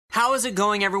How is it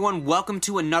going, everyone? Welcome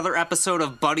to another episode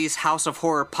of Buddy's House of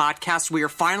Horror podcast. We are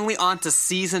finally on to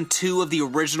Season 2 of the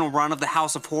original run of the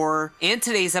House of Horror. And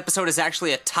today's episode is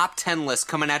actually a top 10 list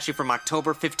coming at you from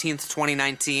October 15th,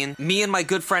 2019. Me and my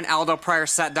good friend Aldo Pryor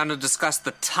sat down to discuss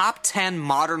the top 10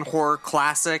 modern horror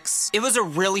classics. It was a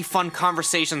really fun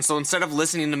conversation, so instead of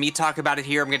listening to me talk about it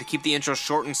here, I'm going to keep the intro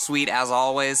short and sweet as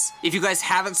always. If you guys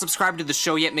haven't subscribed to the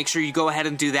show yet, make sure you go ahead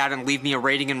and do that and leave me a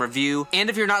rating and review. And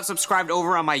if you're not subscribed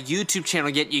over on my YouTube channel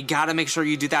yet, you gotta make sure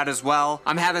you do that as well.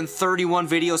 I'm having 31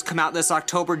 videos come out this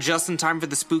October just in time for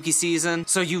the spooky season,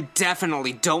 so you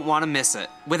definitely don't want to miss it.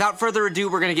 Without further ado,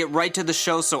 we're gonna get right to the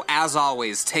show, so as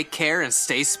always, take care and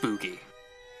stay spooky.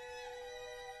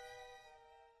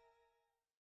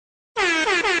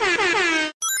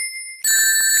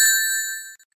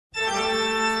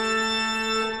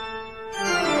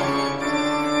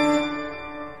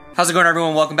 How's it going,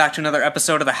 everyone? Welcome back to another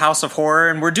episode of the House of Horror,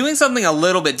 and we're doing something a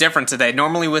little bit different today.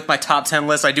 Normally with my top 10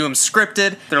 lists, I do them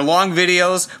scripted. They're long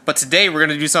videos, but today we're going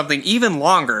to do something even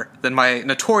longer than my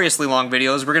notoriously long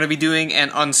videos. We're going to be doing an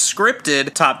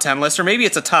unscripted top 10 list, or maybe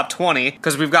it's a top 20,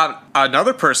 because we've got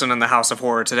another person in the House of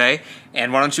Horror today.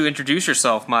 And why don't you introduce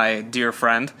yourself, my dear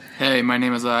friend? Hey, my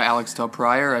name is Alex Del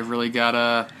Pryor. I've really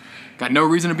got no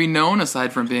reason to be known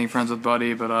aside from being friends with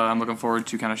Buddy, but I'm looking forward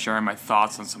to kind of sharing my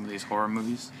thoughts on some of these horror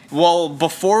movies. Well,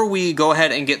 before we go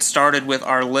ahead and get started with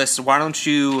our list, why don't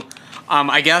you,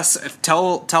 I guess,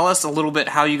 tell us a little bit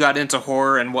how you got into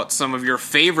horror and what some of your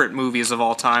favorite movies of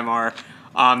all time are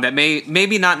that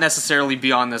maybe not necessarily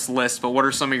be on this list, but what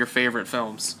are some of your favorite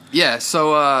films? Yeah,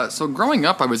 so growing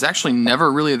up, I was actually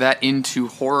never really that into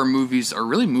horror movies or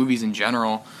really movies in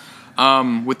general,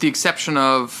 with the exception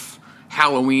of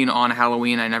Halloween. On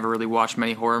Halloween, I never really watched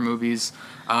many horror movies,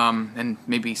 and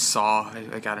maybe Saw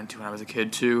I got into when I was a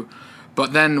kid too.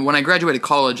 But then when I graduated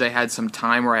college, I had some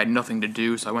time where I had nothing to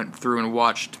do, so I went through and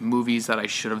watched movies that I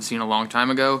should have seen a long time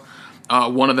ago.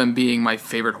 One of them being my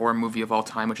favorite horror movie of all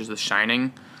time, which is The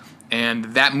Shining. And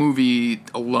that movie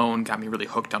alone got me really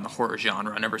hooked on the horror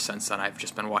genre, and ever since then I've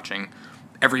just been watching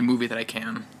every movie that I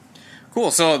can.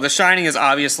 Cool, so The Shining is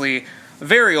obviously a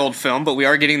very old film, but we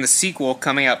are getting the sequel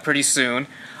coming out pretty soon.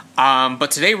 But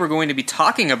today we're going to be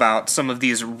talking about some of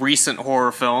these recent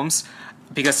horror films,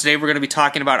 because today we're going to be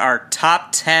talking about our top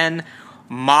 10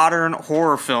 modern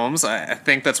horror films. I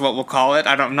think that's what we'll call it.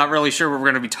 I'm not really sure what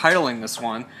we're going to be titling this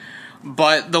one.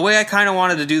 But the way I kind of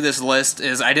wanted to do this list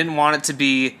is I didn't want it to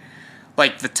be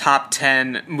like the top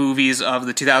 10 movies of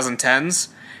the 2010s,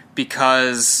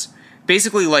 because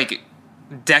basically like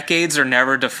decades are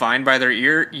never defined by their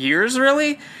years,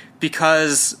 really,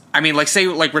 because, I mean, like, say,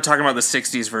 like, we're talking about the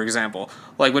 60s, for example.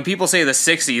 Like, when people say the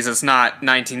 60s, it's not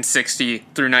 1960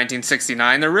 through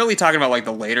 1969. They're really talking about, like,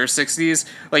 the later 60s.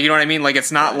 Like, you know what I mean? Like,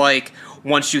 it's not like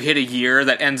once you hit a year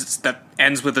that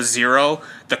ends with a zero,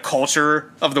 the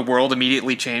culture of the world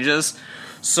immediately changes.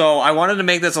 So I wanted to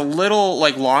make this a little,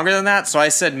 like, longer than that, so I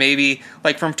said maybe,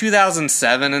 like, from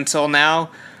 2007 until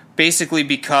now, basically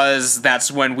because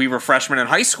that's when we were freshmen in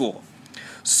high school.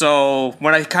 So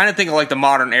when I kind of think of like the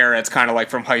modern era, it's kind of like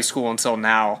from high school until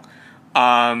now.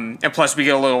 And plus we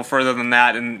get a little further than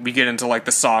that and we get into like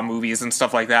the Saw movies and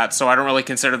stuff like that. So I don't really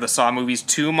consider the Saw movies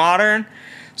too modern.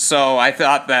 So I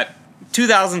thought that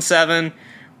 2007,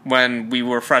 when we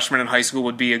were freshmen in high school,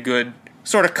 would be a good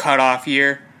sort of cutoff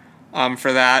year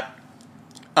for that.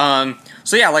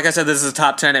 So yeah, like I said, this is a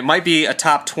top 10. It might be a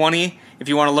top 20 if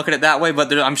you want to look at it that way,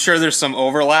 but I'm sure there's some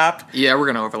overlap. Yeah, we're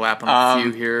going to overlap on a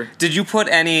few here. Did you put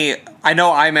any... I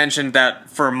know I mentioned that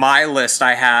for my list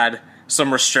I had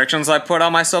some restrictions I put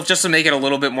on myself just to make it a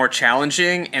little bit more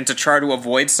challenging and to try to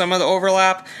avoid some of the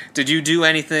overlap. Did you do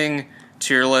anything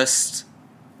to your list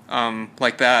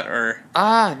like that, or...?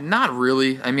 Not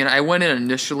really. I mean, I went in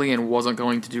initially and wasn't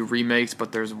going to do remakes,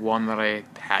 but there's one that I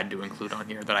had to include on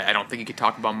here that I don't think you could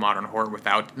talk about modern horror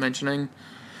without mentioning.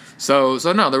 So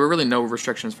no, there were really no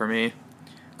restrictions for me.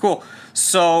 Cool.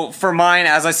 So for mine,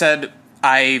 as I said,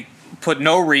 I put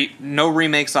no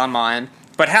remakes on mine.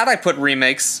 But had I put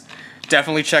remakes,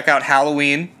 definitely check out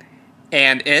Halloween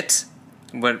and It.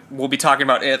 But we'll be talking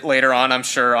about It later on, I'm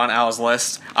sure, on Al's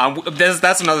list.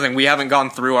 That's another thing. We haven't gone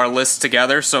through our lists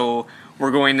together, so we're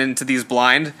going into these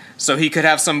blind. So he could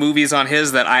have some movies on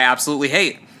his that I absolutely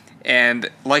hate.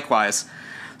 And likewise.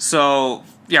 So,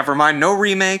 yeah, for mine, no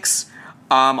remakes.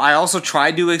 I also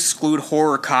tried to exclude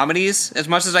horror comedies as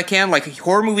much as I can. Like,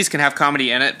 horror movies can have comedy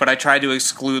in it, but I tried to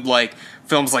exclude, like,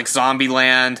 films like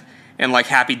Zombieland and, like,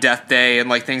 Happy Death Day and,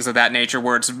 like, things of that nature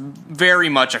where it's very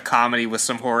much a comedy with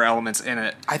some horror elements in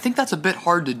it. I think that's a bit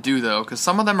hard to do, though, because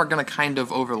some of them are going to kind of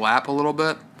overlap a little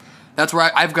bit. That's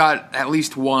where I've got at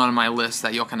least one on my list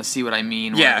that you'll kind of see what I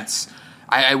mean. Yeah.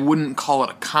 I wouldn't call it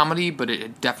a comedy, but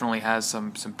it definitely has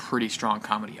some pretty strong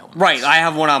comedy elements. Right, I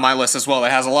have one on my list as well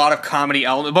that has a lot of comedy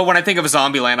elements. But when I think of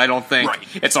Zombieland, I don't think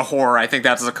it's a horror. I think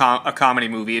that's a comedy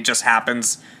movie. It just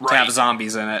happens to have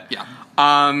zombies in it. Yeah.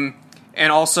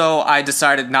 And also, I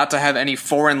decided not to have any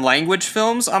foreign language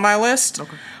films on my list.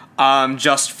 Okay.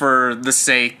 Just for the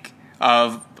sake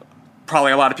of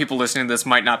probably a lot of people listening to this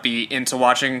might not be into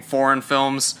watching foreign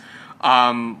films.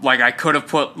 Like I could have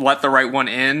put Let the Right One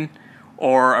In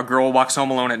or A Girl Walks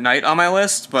Home Alone at Night on my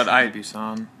list, but I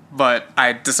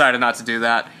decided not to do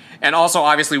that. And also,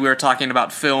 obviously, we were talking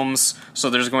about films, so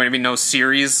there's going to be no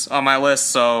series on my list.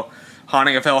 So,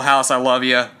 Haunting of Hill House, I love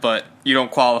you, but you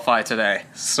don't qualify today.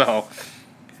 So,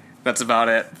 that's about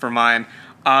it for mine.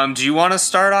 Do you want to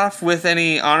start off with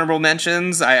any honorable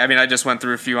mentions? I mean, I just went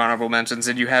through a few honorable mentions.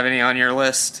 Did you have any on your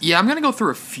list? Yeah, I'm going to go through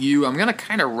a few. I'm going to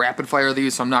kind of rapid fire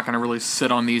these, so I'm not going to really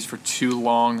sit on these for too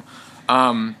long.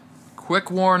 Quick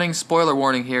warning, spoiler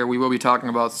warning here. We will be talking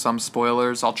about some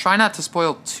spoilers. I'll try not to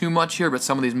spoil too much here, but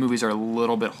some of these movies are a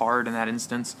little bit hard in that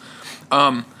instance.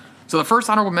 So the first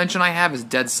honorable mention I have is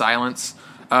Dead Silence.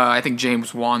 I think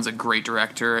James Wan's a great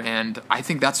director, and I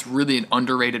think that's really an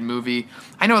underrated movie.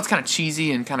 I know it's kind of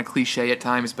cheesy and kind of cliche at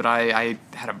times, but I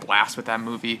had a blast with that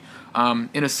movie.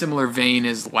 In a similar vein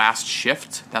is Last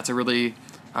Shift. That's a really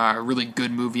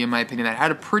good movie in my opinion. That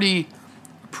had a pretty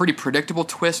predictable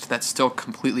twist that still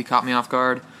completely caught me off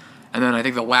guard. And then I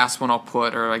think the last one I'll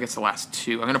put, or I guess the last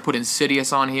two, I'm going to put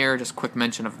Insidious on here, just quick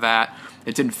mention of that.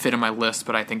 It didn't fit in my list,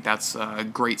 but I think that's a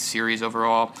great series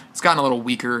overall. It's gotten a little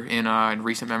weaker in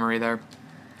recent memory there.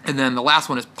 And then the last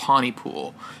one is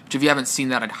Pontypool, which if you haven't seen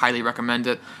that, I'd highly recommend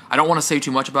it. I don't want to say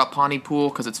too much about Pontypool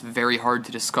because it's very hard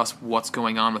to discuss what's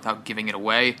going on without giving it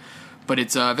away, but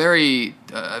it's a very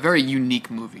unique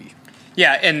movie.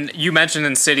 Yeah, and you mentioned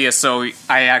Insidious, so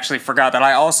I actually forgot that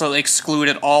I also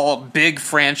excluded all big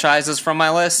franchises from my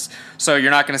list. So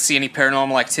you're not going to see any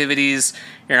Paranormal Activities.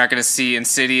 You're not going to see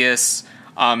Insidious.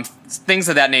 Things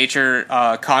of that nature.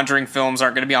 Conjuring films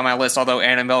aren't going to be on my list, although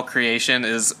Annabelle Creation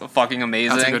is fucking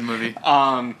amazing. That's a good movie.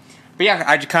 But yeah,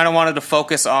 I kind of wanted to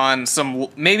focus on some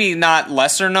maybe not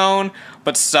lesser known,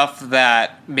 but stuff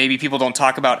that maybe people don't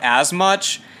talk about as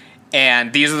much.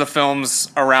 And these are the films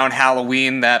around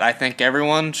Halloween that I think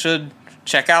everyone should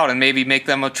check out and maybe make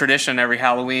them a tradition every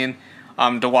Halloween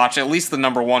to watch at least the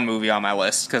number one movie on my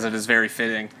list because it is very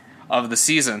fitting of the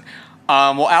season.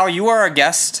 Well, Al, you are a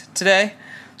guest today,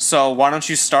 so why don't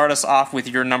you start us off with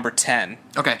your number 10?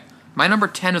 Okay. My number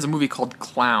 10 is a movie called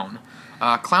Clown.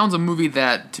 Clown's a movie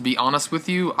that, to be honest with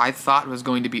you, I thought was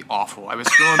going to be awful. I was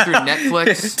scrolling through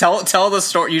Netflix. Tell the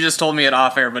story. You just told me it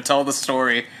off air, but tell the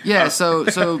story. Yeah, so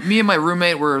me and my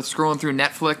roommate were scrolling through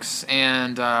Netflix,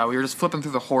 and we were just flipping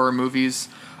through the horror movies.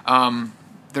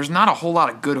 There's not a whole lot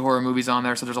of good horror movies on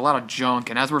there, so there's a lot of junk.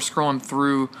 And as we're scrolling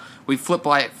through, we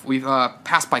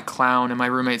passed by Clown, and my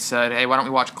roommate said, "Hey, why don't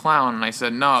we watch Clown?" And I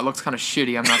said, "No, it looks kind of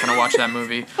shitty. I'm not going to watch that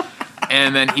movie."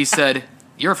 And then he said,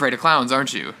 "You're afraid of clowns,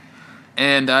 aren't you?"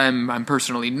 And I'm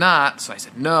personally not, so I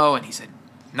said no, and he said,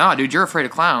 "Nah, dude, you're afraid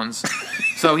of clowns."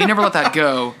 So he never let that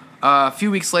go. A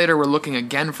few weeks later, we're looking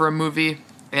again for a movie,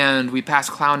 and we pass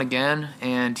Clown again,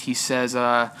 and he says,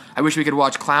 "I wish we could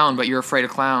watch Clown, but you're afraid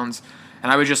of clowns."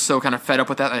 And I was just so kind of fed up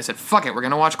with that, and I said, "Fuck it, we're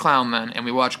gonna watch Clown then," and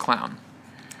we watched Clown.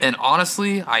 And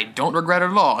honestly, I don't regret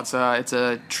it at all. It's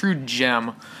a true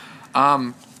gem.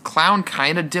 Clown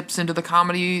kind of dips into the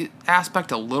comedy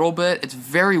aspect a little bit. It's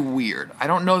very weird. I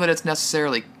don't know that it's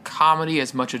necessarily comedy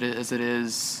as much as it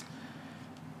is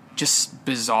just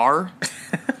bizarre.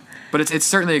 But it's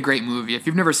certainly a great movie. If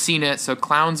you've never seen it, so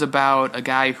Clown's about a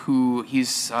guy who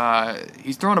he's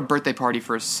throwing a birthday party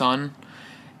for his son,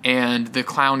 and the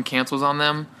clown cancels on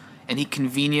them, and he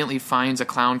conveniently finds a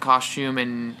clown costume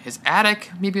in his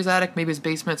attic, maybe his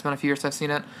basement. It's been a few years since I've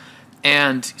seen it.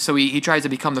 And so he tries to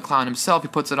become the clown himself. He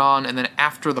puts it on, and then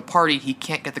after the party, he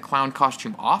can't get the clown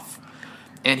costume off,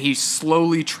 and he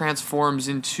slowly transforms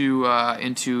into I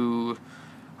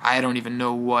don't even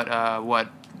know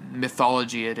what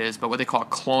mythology it is, but what they call a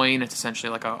cloyne. It's essentially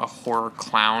like a horror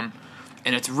clown,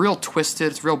 and it's real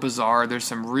twisted. It's real bizarre. There's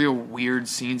some real weird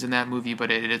scenes in that movie, but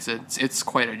it's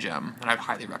quite a gem, and I'd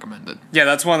highly recommend it. Yeah,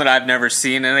 that's one that I've never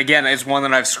seen, and again, it's one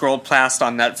that I've scrolled past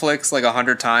on Netflix like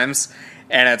 100 times.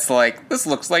 And it's like, this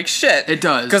looks like shit. It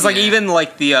does. Because like even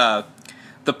like the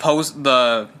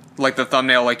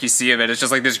thumbnail like you see of it, it's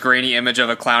just like this grainy image of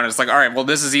a clown. It's like, all right, well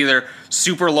this is either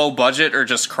super low budget or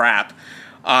just crap.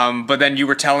 But then you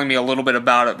were telling me a little bit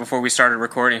about it before we started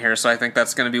recording here, so I think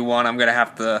that's going to be one I'm going to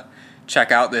have to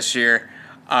check out this year.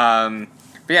 But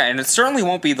But yeah, and it certainly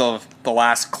won't be the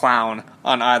last clown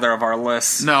on either of our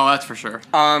lists. No, that's for sure.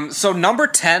 So number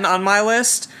 10 on my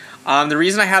list, the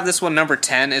reason I have this one number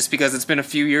 10 is because it's been a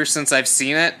few years since I've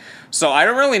seen it, so I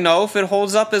don't really know if it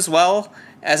holds up as well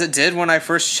as it did when I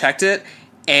first checked it,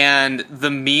 and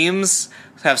the memes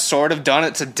have sort of done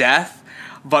it to death,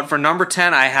 but for number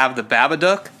 10 I have The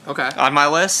Babadook on my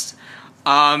list,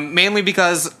 mainly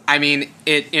because, I mean,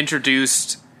 it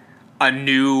introduced a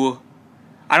new...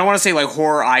 I don't want to say like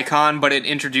horror icon, but it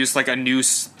introduced like a new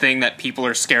thing that people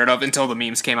are scared of until the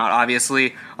memes came out,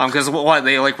 obviously. Because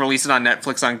they like released it on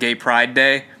Netflix on Gay Pride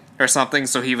Day or something,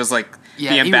 so he was like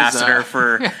the ambassador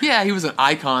for... Yeah, he was an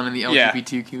icon in the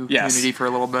LGBTQ community for a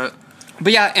little bit.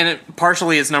 But yeah, and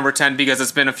partially it's number 10 because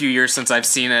it's been a few years since I've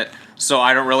seen it, so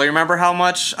I don't really remember how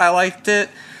much I liked it.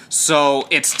 So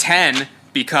it's 10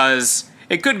 because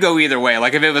it could go either way.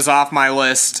 Like if it was off my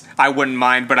list, I wouldn't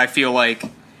mind, but I feel like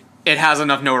it has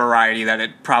enough notoriety that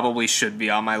it probably should be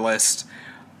on my list.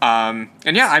 And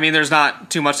yeah, I mean, there's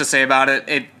not too much to say about it.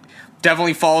 It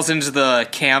definitely falls into the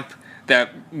camp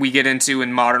that we get into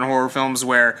in modern horror films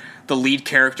where the lead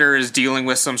character is dealing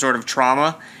with some sort of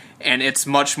trauma, and it's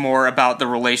much more about the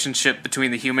relationship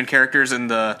between the human characters, and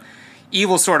the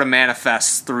evil sort of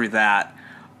manifests through that.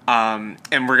 And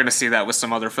we're going to see that with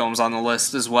some other films on the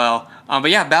list as well.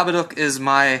 But yeah, Babadook is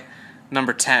my...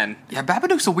 number 10. Yeah,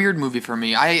 Babadook's a weird movie for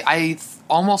me. I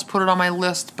almost put it on my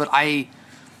list, but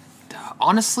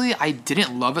honestly, I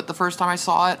didn't love it the first time I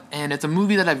saw it, and it's a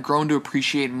movie that I've grown to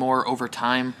appreciate more over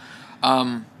time.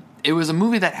 It was a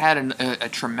movie that had a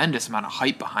tremendous amount of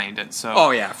hype behind it, so...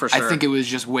 Oh, yeah, for sure. I think it was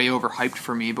just way overhyped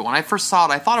for me, but when I first saw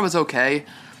it, I thought it was okay,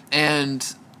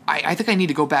 and... I think I need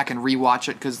to go back and rewatch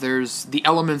it because there's the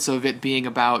elements of it being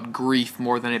about grief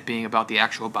more than it being about the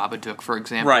actual Babadook, for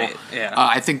example. Right, yeah.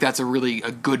 I think that's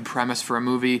a good premise for a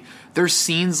movie. There's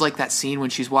scenes like that scene when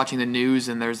she's watching the news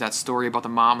and there's that story about the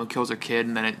mom who kills her kid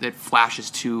and then it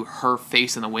flashes to her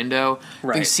face in the window.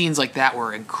 Right. I think scenes like that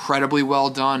were incredibly well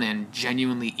done and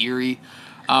genuinely eerie.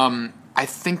 I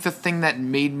think the thing that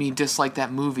made me dislike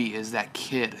that movie is that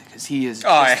kid, because he is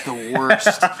just the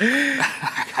worst.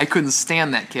 I couldn't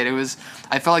stand that kid.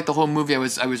 I felt like the whole movie I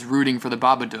was rooting for the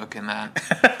Babadook in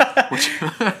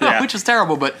that, which is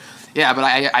terrible. But yeah, but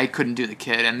I couldn't do the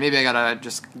kid, and maybe I gotta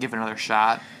just give it another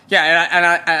shot. Yeah,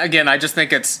 and I just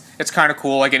think it's kind of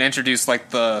cool. Like it introduced like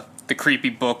the creepy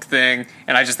book thing,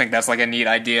 and I just think that's like a neat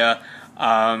idea.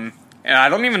 And I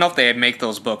don't even know if they make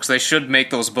those books. They should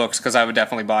make those books because I would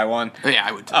definitely buy one. Yeah,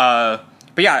 I would too.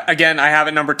 But yeah, again, I have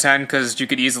it number 10 because you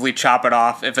could easily chop it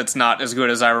off if it's not as good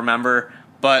as I remember.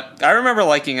 But I remember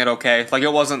liking it okay. Like,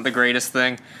 it wasn't the greatest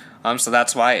thing. So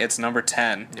that's why it's number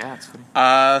 10. Yeah, that's funny.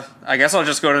 I guess I'll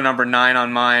just go to number 9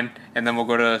 on mine, and then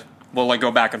we'll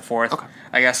go back and forth. Okay.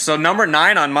 I guess. So number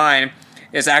 9 on mine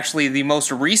is actually the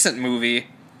most recent movie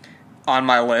on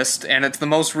my list, and it's the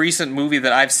most recent movie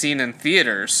that I've seen in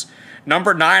theaters.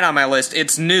 Number 9 on my list,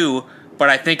 it's new, but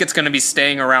I think it's going to be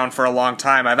staying around for a long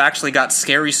time. I've actually got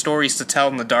Scary Stories to Tell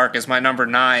in the Dark as my number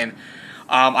 9.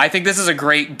 I think this is a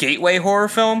great gateway horror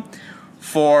film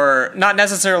for not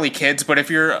necessarily kids, but if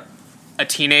you're a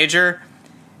teenager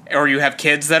or you have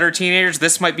kids that are teenagers,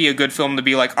 this might be a good film to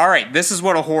be like, all right, this is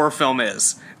what a horror film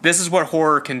is. This is what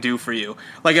horror can do for you.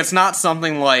 Like, it's not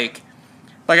something like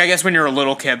I guess when you're a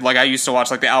little kid, like I used to watch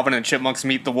like the Alvin and Chipmunks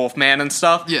Meet the Wolfman and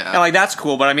stuff. Yeah. And like that's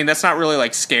cool, but I mean that's not really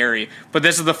like scary. But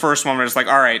this is the first one where it's like,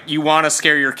 all right, you want to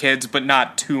scare your kids, but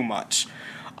not too much.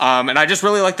 And I just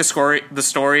really like the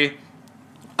story.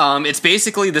 It's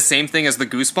basically the same thing as the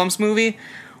Goosebumps movie,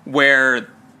 where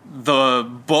the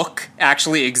book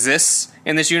actually exists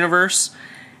in this universe.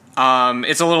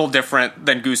 It's a little different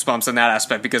than Goosebumps in that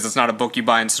aspect because it's not a book you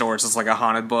buy in stores. It's like a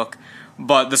haunted book.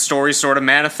 But the story sort of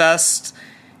manifests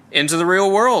into the real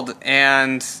world.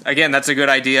 And again, that's a good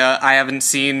idea. I haven't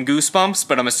seen Goosebumps,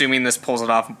 but I'm assuming this pulls it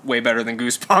off way better than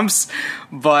Goosebumps.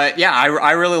 But yeah,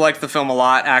 I really liked the film a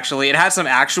lot, actually. It had some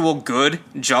actual good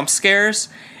jump scares.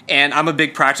 And I'm a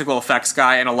big practical effects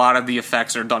guy, and a lot of the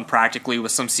effects are done practically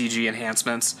with some CG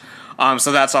enhancements.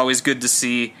 So that's always good to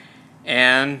see.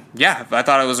 And yeah, I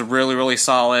thought it was really, really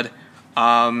solid.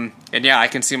 And yeah, I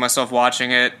can see myself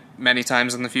watching it many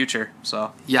times in the future.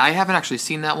 So yeah, I haven't actually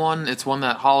seen that one. It's one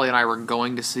that Holly and I were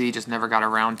going to see, just never got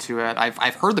around to it.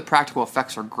 I've heard the practical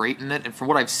effects are great in it, and from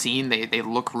what I've seen, they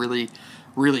look really,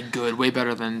 really good, way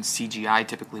better than CGI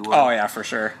typically would. Oh yeah, for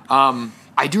sure.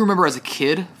 I do remember as a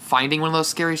kid finding one of those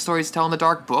Scary Stories to Tell in the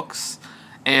Dark books,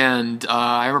 and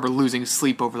I remember losing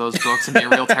sleep over those books and being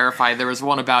real terrified. There was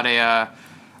one about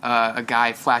a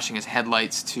guy flashing his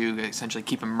headlights to essentially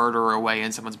keep a murderer away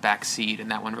in someone's back seat,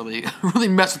 and that one really really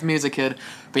messed with me as a kid.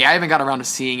 But yeah, I haven't got around to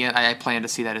seeing it. I plan to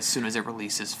see that as soon as it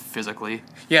releases physically.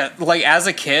 Yeah, like as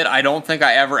a kid, I don't think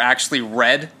I ever actually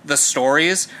read the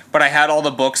stories, but I had all the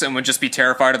books and would just be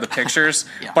terrified of the pictures.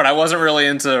 Yeah. But I wasn't really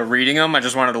into reading them. I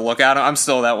just wanted to look at them. I'm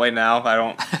still that way now. I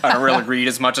don't really read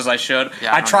as much as I should.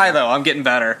 Yeah, I try though. I'm getting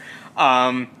better.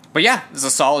 But yeah, it's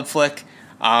a solid flick.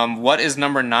 What is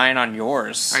number 9 on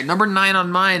yours? All right, number 9 on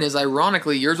mine is,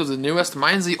 ironically, yours was the newest,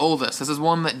 mine's the oldest. This is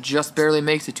one that just barely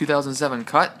makes the 2007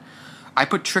 cut. I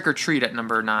put Trick or Treat at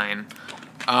number 9.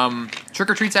 Trick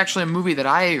or Treat's actually a movie that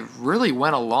I really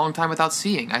went a long time without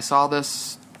seeing. I saw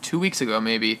this 2 weeks ago,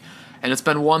 maybe, and it's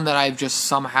been one that I've just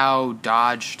somehow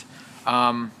dodged.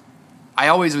 I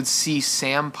always would see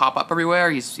Sam pop up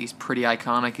everywhere. He's pretty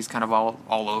iconic. He's kind of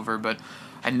all over, but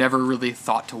I never really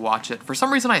thought to watch it. For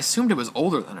some reason, I assumed it was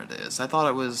older than it is. I thought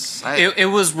it was... It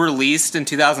was released in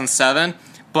 2007,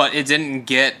 but it didn't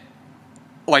get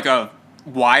like a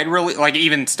wide release. Like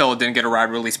even still, it didn't get a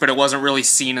wide release, but it wasn't really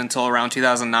seen until around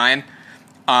 2009.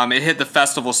 It hit the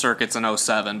festival circuits in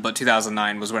 2007, but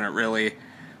 2009 was when it really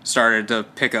started to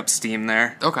pick up steam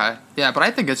there. Okay, yeah, but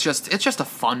I think it's just a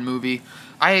fun movie.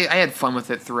 I had fun with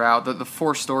it throughout. The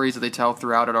 4 stories that they tell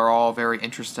throughout it are all very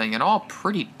interesting and all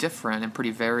pretty different and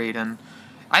pretty varied, and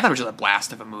I thought it was just a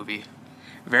blast of a movie.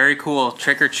 Very cool.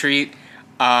 Trick or Treat.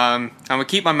 I'm going to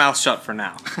keep my mouth shut for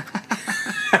now.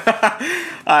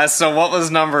 So what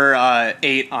was number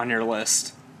 8 on your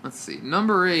list? Let's see.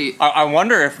 Number 8. I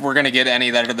wonder if we're going to get any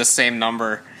that are the same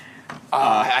number.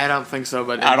 I don't think so,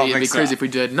 but it'd be crazy if we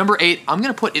did. Number 8, I'm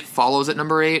going to put It Follows at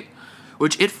number 8.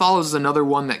 Which It Follows is another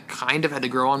one that kind of had to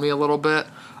grow on me a little bit.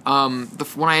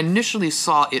 When I initially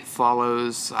saw It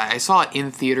Follows, I saw it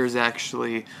in theaters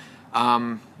actually,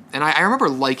 and I remember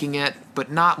liking it,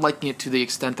 but not liking it to the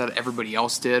extent that everybody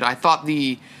else did. I thought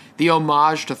the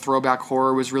homage to throwback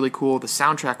horror was really cool. The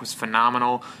soundtrack was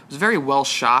phenomenal. It was very well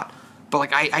shot, but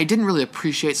like I didn't really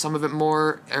appreciate some of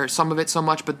it so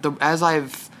much. But as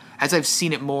I've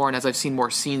seen it more and as I've seen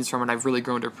more scenes from it, I've really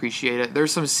grown to appreciate it.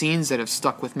 There's some scenes that have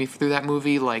stuck with me through that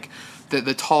movie, like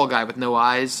the tall guy with no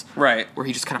eyes. Right. Where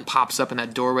he just kind of pops up in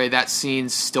that doorway. That scene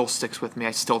still sticks with me.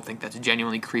 I still think that's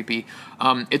genuinely creepy.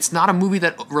 It's not a movie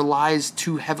that relies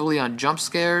too heavily on jump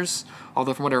scares,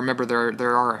 although from what I remember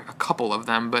there are a couple of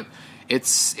them, but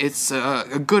it's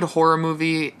a good horror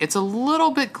movie. It's a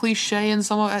little bit cliche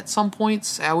at some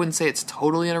points. I wouldn't say it's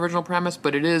totally an original premise,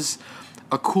 but it is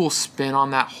a cool spin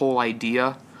on that whole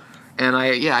idea, and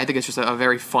I think it's just a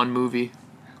very fun movie.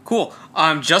 Cool.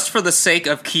 Just for the sake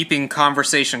of keeping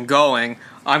conversation going,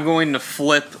 I'm going to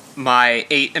flip my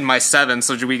 8 and my 7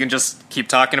 so we can just keep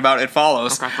talking about It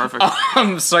Follows. Okay, perfect.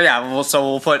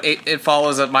 We'll put It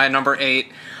Follows at my number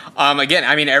 8. Again,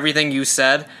 I mean everything you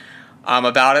said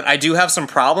about it. I do have some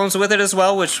problems with it as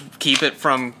well, which keep it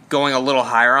from going a little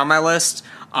higher on my list.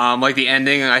 Like the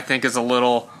ending, I think is a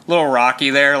little rocky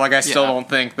there. Like I still don't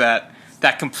think that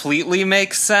completely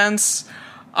makes sense.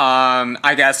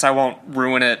 I guess I won't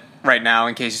ruin it right now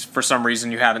in case for some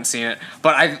reason you haven't seen it.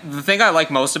 But the thing I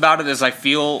like most about it is I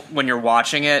feel when you're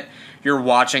watching it, you're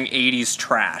watching 80s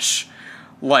trash.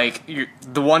 Like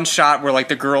the one shot where like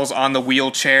the girl's on the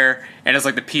wheelchair and it's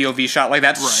like the POV shot, like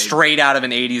that's straight out of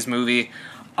an 80s movie.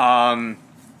 And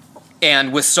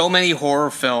with so many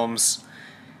horror films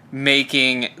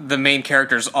making the main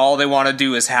characters all they want to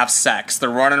do is have sex. They're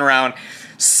running around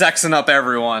sexing up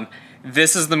everyone.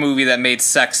 This is the movie that made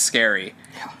sex scary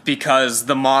because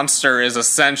the monster is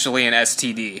essentially an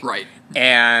STD. Right.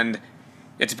 And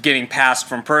it's getting passed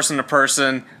from person to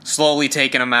person, slowly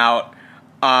taking them out.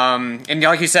 And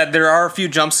like you said, there are a few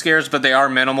jump scares, but they are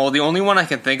minimal. The only one I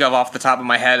can think of off the top of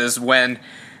my head is when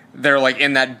they're like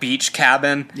in that beach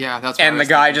cabin. Yeah, that's what and the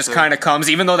guy just kind of comes,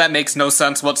 even though that makes no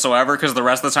sense whatsoever because the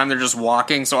rest of the time they're just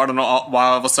walking. So I don't know why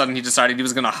all of a sudden he decided he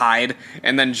was going to hide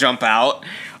and then jump out.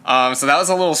 So that was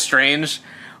a little strange.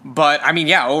 But I mean,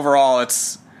 yeah, overall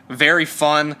it's very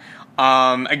fun.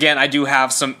 Again, I do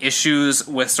have some issues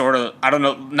with sort of, I don't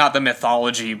know, not the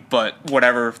mythology, but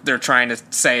whatever they're trying to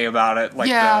say about it. Like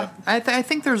I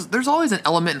think there's always an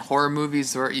element in horror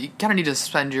movies where you kind of need to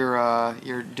suspend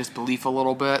your disbelief a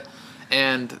little bit,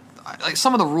 and like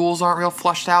some of the rules aren't real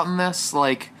fleshed out in this.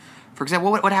 Like, for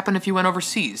example, what happened if you went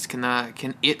overseas? Can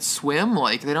it swim?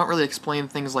 Like, they don't really explain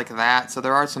things like that. So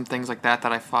there are some things like that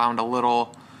I found a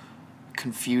little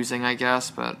confusing, I guess,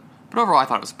 but overall, I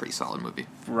thought it was a pretty solid movie.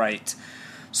 Right.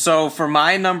 So for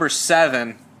my number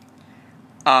 7,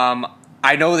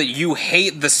 I know that you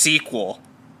hate the sequel,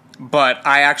 but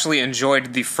I actually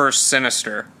enjoyed the first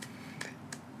Sinister.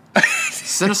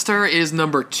 Sinister is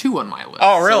number 2 on my list.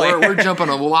 Oh, really? So we're jumping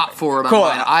a lot forward on Cool.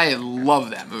 mine. I love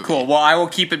that movie. Cool. Well, I will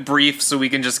keep it brief so we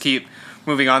can just keep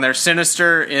moving on there.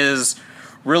 Sinister is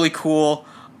really cool.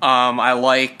 I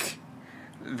like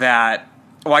that.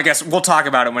 Well, I guess we'll talk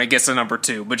about it when it gets to number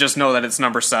 2, but just know that it's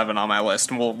number 7 on my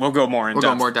list, and we'll go more in depth.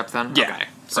 We'll go more depth then? Yeah. Okay.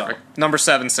 So, Perfect. number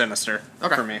 7, Sinister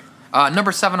for me.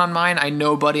 Number 7 on mine, I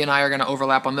know Buddy and I are going to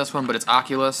overlap on this one, but it's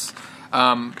Oculus.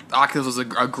 Oculus was a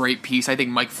great piece. I think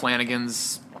Mike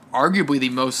Flanagan's arguably the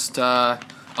most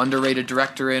underrated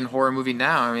director in horror movie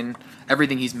now. I mean,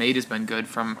 everything he's made has been good,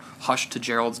 from Hush to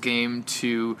Gerald's Game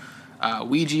to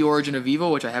Ouija Origin of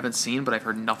Evil, which I haven't seen, but I've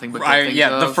heard nothing but good things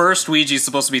of. The first Ouija's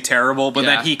supposed to be terrible, but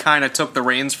then he kind of took the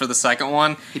reins for the second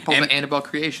one. He pulled the Annabelle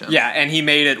creation. Yeah, and he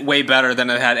made it way better than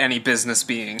it had any business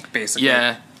being, basically.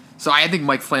 Yeah. So I think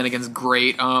Mike Flanagan's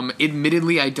great.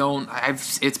 Admittedly,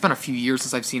 it's been a few years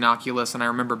since I've seen Oculus, and I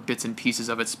remember bits and pieces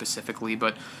of it specifically,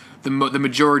 but the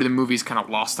majority of the movie's kind of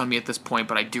lost on me at this point,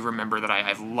 but I do remember that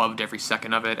I loved every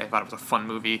second of it. I thought it was a fun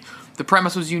movie. The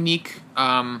premise was unique.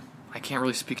 I can't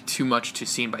really speak too much to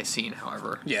scene by scene,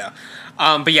 however. Yeah.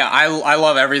 But yeah, I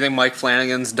love everything Mike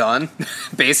Flanagan's done.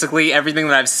 Basically, everything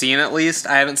that I've seen, at least.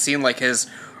 I haven't seen, like, his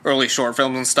early short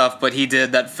films and stuff, but he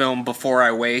did that film Before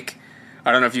I Wake.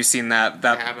 I don't know if you've seen that.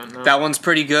 I haven't, no. That one's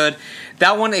pretty good.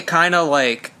 That one, it kind of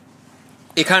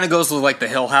goes with, like, the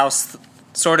Hill House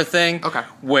sort of thing. Okay.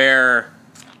 Where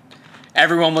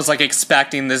everyone was, like,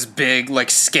 expecting this big, like,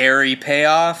 scary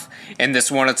payoff, and this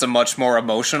one, it's a much more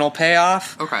emotional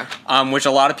payoff. Okay. Which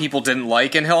a lot of people didn't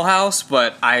like in Hill House,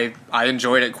 but I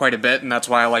enjoyed it quite a bit, and that's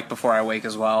why I like Before I Wake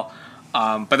as well.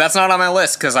 But that's not on my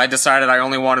list, because I decided I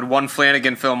only wanted one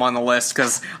Flanagan film on the list,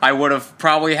 because I would have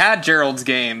probably had Gerald's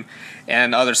Game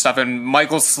and other stuff, and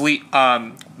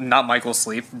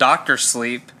Doctor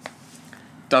Sleep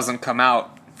doesn't come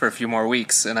out for a few more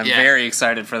weeks, and I'm very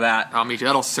excited for that. Me too.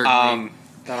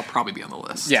 That'll probably be on the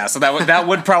list. Yeah, so that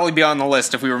would probably be on the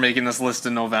list if we were making this list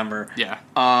in November. Yeah.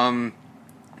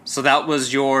 So that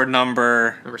was your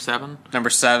number 7. Number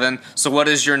 7. So what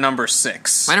is your number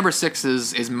 6? My number 6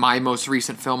 is my most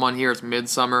recent film on here. It's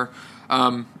Midsommar.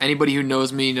 Anybody who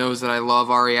knows me knows that I love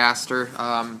Ari Aster.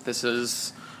 This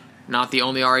is not the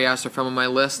only Ari Aster film on my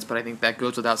list, but I think that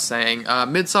goes without saying.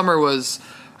 Midsommar was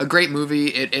a great movie.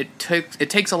 It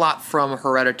takes a lot from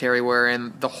Hereditary,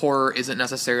 wherein the horror isn't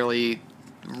necessarily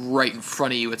right in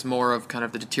front of you. It's more of kind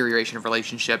of the deterioration of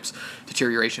relationships,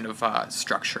 deterioration of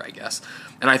structure, I guess.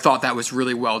 And I thought that was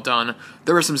really well done.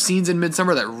 There were some scenes in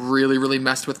Midsommar that really, really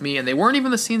messed with me, and they weren't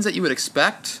even the scenes that you would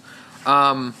expect.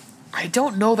 I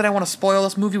don't know that I want to spoil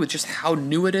this movie with just how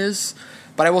new it is,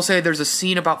 but I will say there's a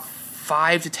scene about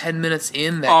 5 to 10 minutes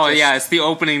in that. It's the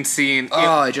opening scene.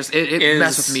 It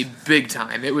messed with me big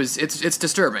time. It's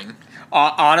disturbing.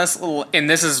 Honestly, and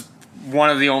this is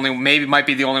one of the only, maybe might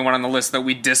be the only one on the list that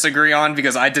we disagree on,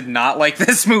 because I did not like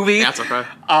this movie. That's okay.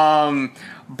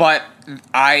 But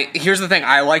here's the thing,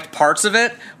 I liked parts of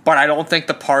it, but I don't think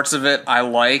the parts of it I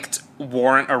liked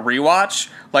warrant a rewatch.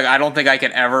 Like, I don't think I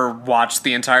could ever watch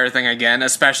the entire thing again,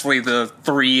 especially the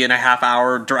 3.5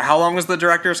 hour. How long was the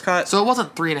director's cut? So it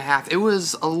wasn't 3.5. It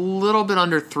was a little bit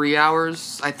under 3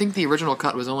 hours. I think the original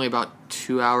cut was only about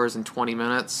 2 hours and 20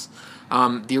 minutes.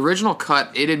 The original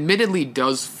cut, it admittedly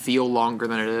does feel longer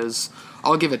than it is.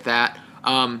 I'll give it that.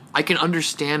 I can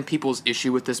understand people's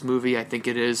issue with this movie. I think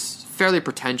it is fairly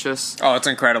pretentious. Oh, it's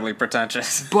incredibly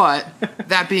pretentious. But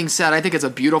that being said, I think it's a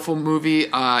beautiful movie.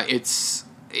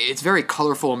 It's very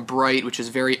colorful and bright, which is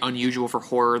very unusual for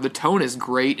horror. The tone is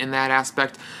great in that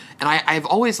aspect. And I've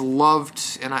always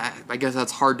loved, and I guess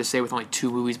that's hard to say with only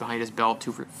 2 movies behind his belt,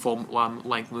 2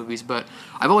 full-length movies, but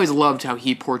I've always loved how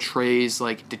he portrays,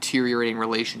 like, deteriorating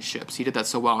relationships. He did that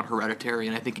so well in Hereditary,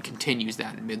 and I think he continues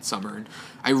that in Midsommar, and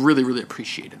I really, really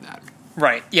appreciated that.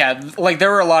 Right, yeah. Like, there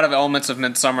were a lot of elements of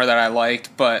Midsommar that I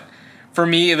liked, but for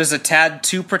me, it was a tad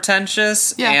too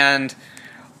pretentious, and,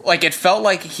 like, it felt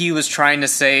like he was trying to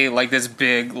say, like, this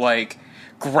big, like,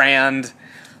 grand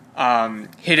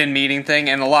hidden meaning thing,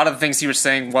 and a lot of the things he was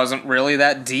saying wasn't really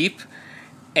that deep,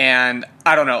 and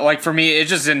I don't know, like, for me, it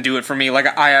just didn't do it for me. Like,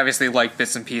 I obviously like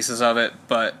bits and pieces of it,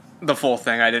 but the full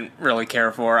thing I didn't really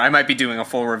care for. I might be doing a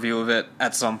full review of it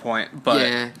at some point,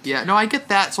 but no, I get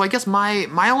that. So I guess my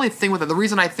only thing with it, the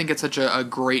reason I think it's such a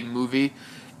great movie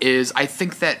is I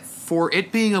think that for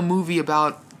it being a movie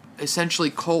about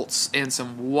essentially cults and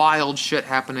some wild shit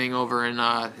happening over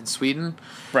in Sweden,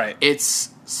 right, it's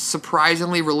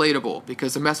surprisingly relatable,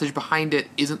 because the message behind it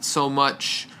isn't so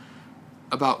much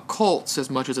about cults as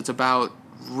much as it's about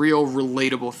real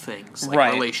relatable things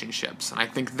like relationships. And I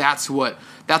think that's what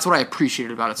I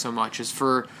appreciated about it so much, is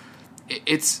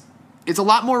it's it's a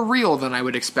lot more real than I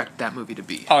would expect that movie to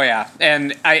be. Oh yeah,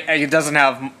 and it doesn't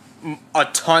have a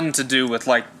ton to do with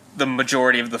like the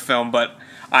majority of the film, but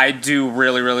I do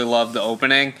really, really love the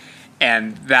opening,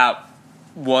 and that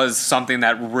was something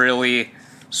that really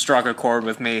struck a chord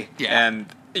with me. Yeah. And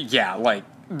yeah, like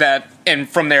that, and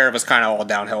from there it was kind of all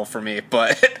downhill for me.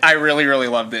 But I really, really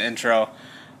loved the intro.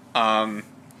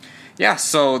 Yeah,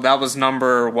 so that was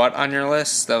number what on your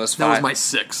list? That was 5. That was my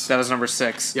 6. That was number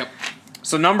 6. Yep.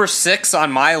 So number 6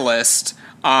 on my list.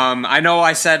 I know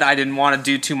I said I didn't want to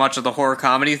do too much of the horror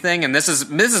comedy thing, and this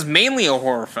is mainly a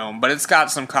horror film, but it's got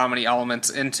some comedy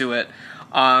elements into it.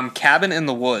 Cabin in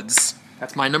the Woods.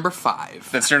 That's my number 5.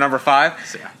 That's your number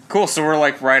 5? Yeah. Cool. So we're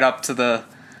like right up to the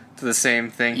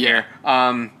same thing Yeah.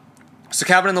 here. So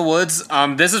Cabin in the Woods.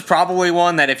 This is probably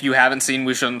one that if you haven't seen,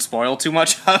 we shouldn't spoil too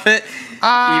much of it.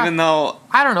 Even though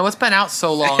I don't know, it's been out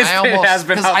so long. It has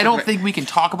been out I for don't a think we can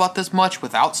talk about this much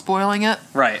without spoiling it.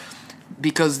 right.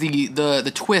 Because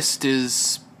the twist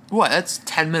is what? That's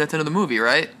 10 minutes into the movie,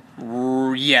 right?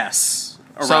 Yes.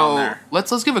 Around So there.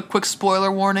 let's give a quick spoiler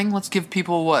warning. Let's give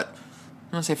people what?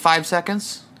 I'm gonna say 5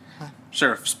 seconds.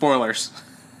 Sure. Spoilers.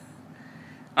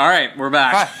 All right, we're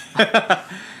back.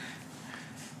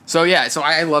 So yeah, so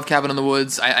I love Cabin in the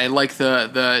Woods. I like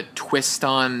the twist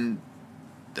on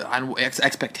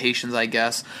expectations, I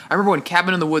guess. I remember when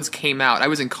Cabin in the Woods came out. I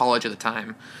was in college at the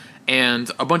time, and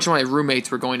a bunch of my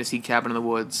roommates were going to see Cabin in the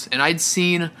Woods, and I'd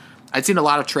seen a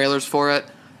lot of trailers for it,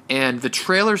 and the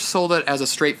trailers sold it as a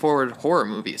straightforward horror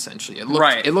movie. Essentially, it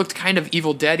looked kind of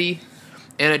Evil Dead-y,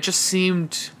 and it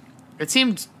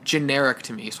seemed generic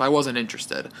to me, so I wasn't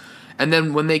interested. And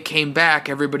then when they came back,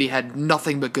 everybody had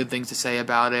nothing but good things to say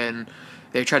about it, and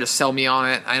they tried to sell me on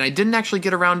it, and I didn't actually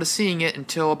get around to seeing it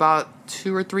until about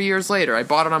 2 or 3 years later. I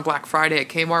bought it on Black Friday at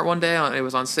Kmart one day. It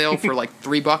was on sale for like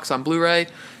 $3 on Blu-ray,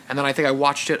 and then I think I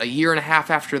watched it a year and a half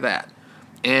after that.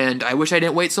 And I wish I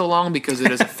didn't wait so long because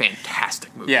it is a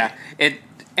fantastic movie. Yeah,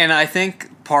 and I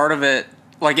think part of it,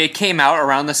 like it came out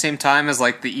around the same time as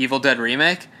like the Evil Dead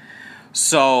remake,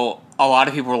 so a lot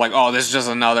of people were like, "Oh, this is just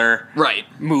another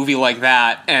movie like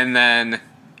that," and then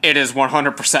it is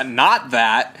 100% not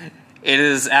that. It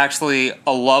is actually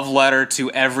a love letter to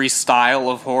every style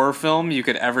of horror film you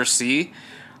could ever see.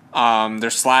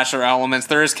 There's slasher elements,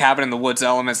 there is Cabin in the Woods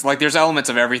elements, like there's elements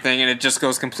of everything, and it just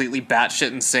goes completely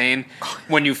batshit insane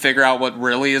when you figure out what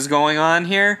really is going on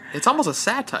here. It's almost a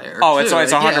satire. Oh, too.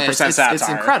 it's 100% satire. It's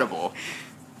incredible.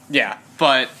 Yeah,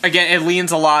 but again, it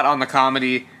leans a lot on the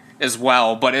comedy as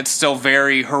well, but it's still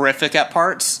very horrific at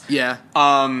parts. Yeah.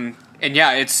 And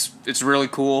yeah, it's really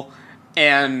cool.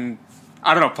 And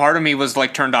I don't know, part of me was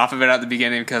like turned off of it at the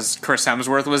beginning because Chris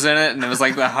Hemsworth was in it, and it was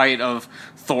like the height of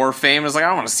Thor fame. I was like, I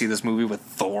don't want to see this movie with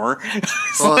Thor.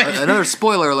 Well, another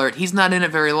spoiler alert: he's not in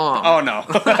it very long. Oh no,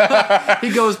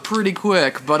 he goes pretty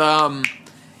quick. But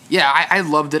yeah, I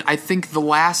loved it. I think the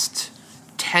last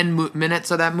 10 minutes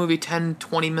of that movie, 10,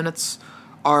 20 minutes,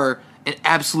 are an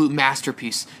absolute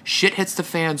masterpiece. Shit hits the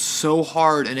fan so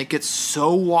hard, and it gets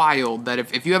so wild that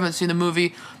if you haven't seen the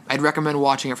movie, I'd recommend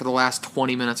watching it for the last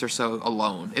 20 minutes or so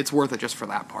alone. It's worth it just for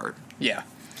that part. Yeah.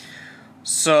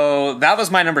 So that was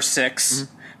my number 6.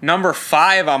 Mm-hmm. Number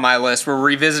 5 on my list, we're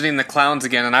revisiting the clowns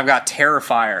again, and I've got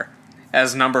Terrifier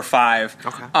as number 5.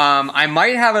 Okay. I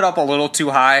might have it up a little too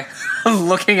high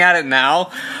looking at it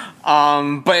now.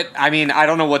 But I mean, I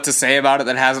don't know what to say about it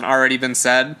that hasn't already been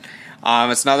said.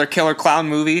 It's another killer clown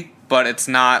movie, but it's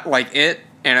not like It,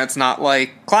 and it's not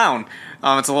like Clown.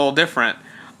 It's a little different.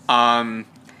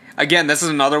 Again, this is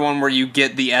another one where you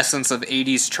get the essence of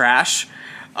 80s trash.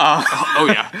 Oh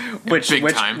yeah, which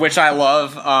time. Which I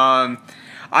love.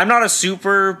 I'm not a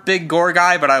super big gore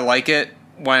guy, but I like it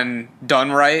when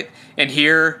done right. And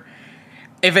here,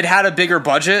 if it had a bigger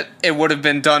budget, it would have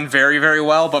been done very, very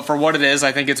well. But for what it is,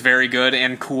 I think it's very good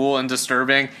and cool and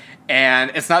disturbing.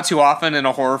 And it's not too often in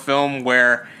a horror film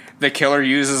where the killer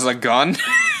uses a gun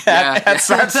at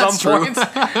some point.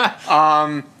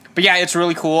 But yeah, it's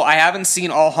really cool. I haven't seen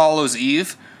All Hallows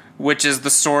Eve, which is the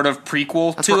sort of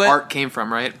prequel That's to where it. Art came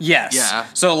from, right? Yes. Yeah.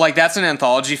 So like that's an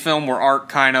anthology film where Art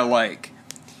kind of like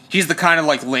he's the kind of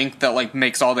like link that like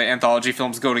makes all the anthology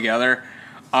films go together.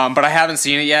 But I haven't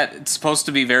seen it yet. It's supposed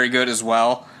to be very good as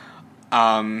well.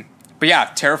 But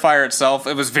yeah, Terrifier itself,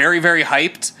 it was very, very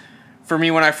hyped for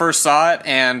me when I first saw it,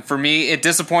 and for me it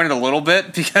disappointed a little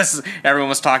bit because everyone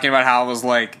was talking about how it was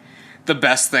like the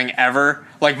best thing ever.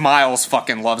 Like Miles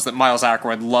fucking loves that. Miles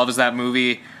Ackroyd loves that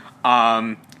movie.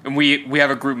 And we have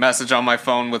a group message on my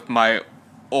phone with my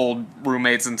old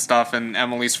roommates and stuff and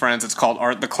Emily's friends. It's called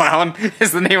Art the Clown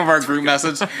is the name of our group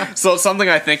message. So it's something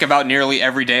I think about nearly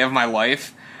every day of my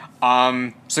life.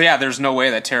 So yeah, there's no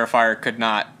way that Terrifier could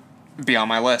not be on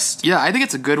my list. Yeah, I think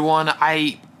it's a good one.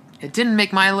 It didn't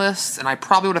make my list, and I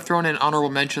probably would have thrown in honorable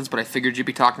mentions, but I figured you'd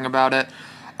be talking about it.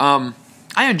 I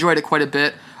enjoyed it quite a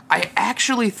bit. I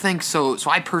actually think so. So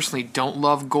I personally don't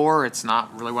love gore. It's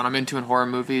not really what I'm into in horror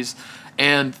movies.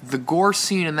 And the gore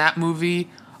scene in that movie,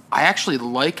 I actually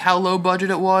like how low budget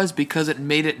it was because it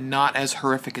made it not as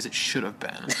horrific as it should have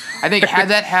been. I think had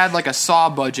that had like a Saw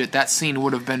budget, that scene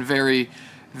would have been very,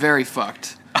 very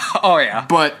fucked. Oh, yeah.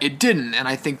 But it didn't, and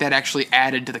I think that actually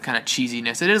added to the kind of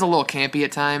cheesiness. It is a little campy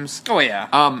at times. Oh, yeah.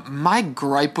 My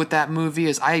gripe with that movie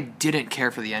is I didn't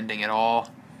care for the ending at all.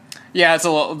 Yeah, it's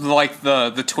a little, like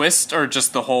the twist or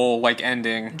just the whole like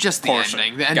ending. Just the portion?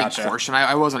 ending, the ending portion.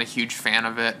 I wasn't a huge fan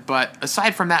of it, but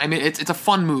aside from that, I mean, it's a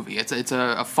fun movie. It's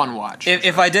a fun watch.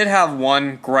 If I did have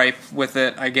one gripe with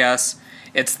it, I guess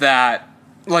it's that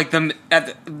like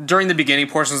during the beginning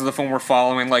portions of the film, we're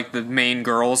following like the main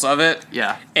girls of it.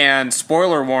 Yeah. And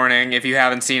spoiler warning, if you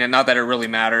haven't seen it, not that it really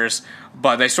matters,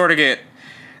 but they sort of get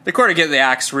the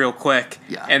axe real quick.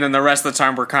 Yeah. And then the rest of the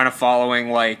time, we're kind of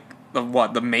following like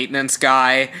the maintenance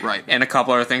guy, right, and a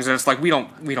couple other things. And it's like we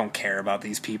don't care about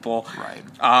these people,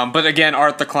 right. But again,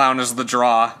 Art the Clown is the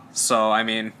draw, so I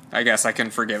mean, I guess I can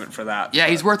forgive it for that. Yeah,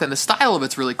 he's worth it. And the style of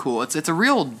it's really cool. It's a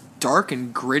real dark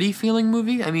and gritty feeling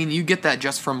movie. I mean, you get that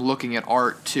just from looking at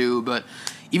Art too, but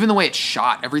even the way it's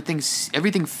shot, everything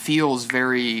feels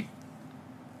very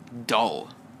dull.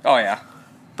 Oh yeah,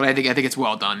 but I think it's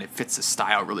well done. It fits the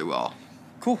style really well.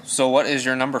 Cool. So what is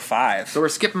your number 5? So we're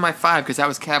skipping my 5 because that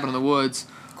was Cabin in the Woods.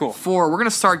 Cool. 4, we're gonna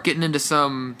start getting into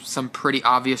some pretty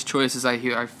obvious choices.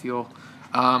 I feel.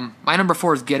 My number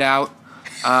 4 is Get Out.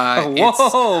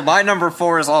 Whoa! My number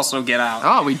 4 is also Get Out.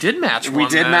 Oh, we did match one. We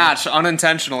did then. match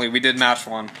unintentionally. We did match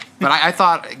one. But I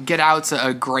thought Get Out's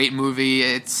a great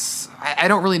movie. I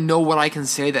don't really know what I can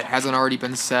say that hasn't already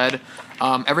been said.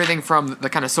 Everything from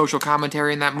the kind of social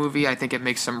commentary in that movie, I think it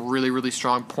makes some really, really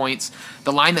strong points.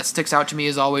 The line that sticks out to me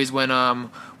is always when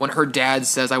her dad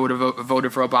says, "I would have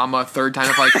voted for Obama a third time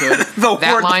if I could."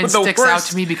 That line sticks out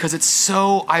to me because it's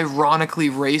so ironically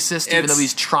racist, even though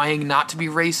he's trying not to be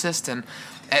racist, and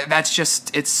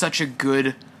it's such a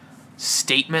good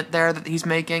statement there that he's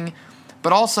making.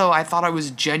 But also, I thought I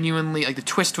was genuinely, like, the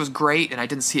twist was great, and I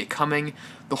didn't see it coming.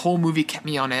 The whole movie kept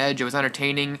me on edge. It was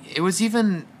entertaining. It was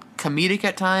even comedic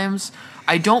at times.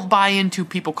 I don't buy into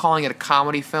people calling it a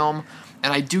comedy film,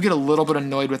 and I do get a little bit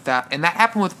annoyed with that. And that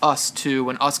happened with Us, too.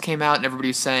 When Us came out and everybody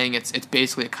was saying it's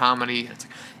basically a comedy.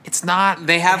 It's not.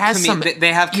 They have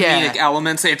comedic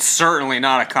elements. It's certainly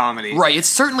not a comedy. Right. It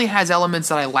certainly has elements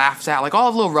that I laughed at. Like, all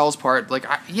of Lil Rel's part, like,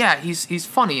 he's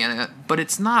funny in it, but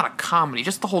it's not a comedy.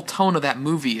 Just the whole tone of that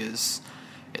movie is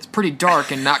pretty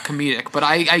dark and not comedic. But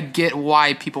I get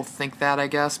why people think that, I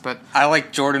guess. But I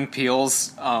like Jordan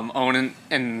Peele's own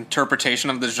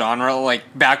interpretation of the genre.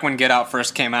 Like, back when Get Out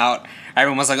first came out,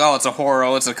 everyone was like, "Oh, it's a horror,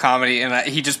 oh, it's a comedy," and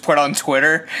he just put on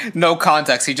Twitter, no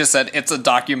context, he just said, "It's a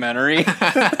documentary."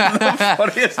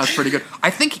 That's pretty good. I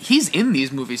think he's in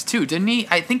these movies too, didn't he?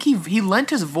 I think he lent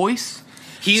his voice.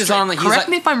 Correct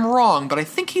me if I'm wrong, but I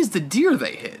think he's the deer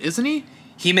they hit, isn't he?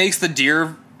 He makes the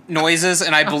deer noises,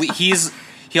 and I believe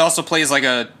he also plays like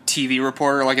a TV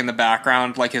reporter, like in the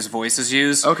background, like his voice is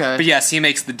used. Okay, but yes, he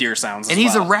makes the deer sounds. And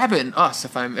he's a rabbit in Us,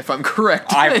 if I'm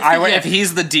correct. If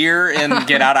he's the deer in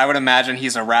Get Out, I would imagine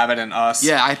he's a rabbit in Us.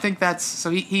 Yeah, I think that's so.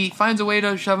 He finds a way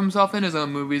to shove himself in his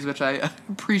own movies, which I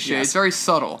appreciate. Yes. It's very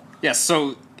subtle. Yes.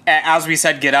 So as we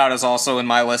said, Get Out is also in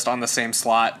my list on the same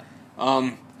slot.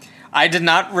 I did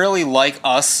not really like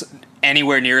Us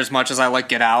anywhere near as much as I like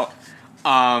Get Out.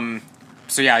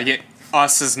 So yeah,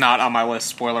 Us is not on my list,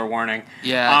 spoiler warning.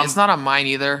 Yeah, it's not on mine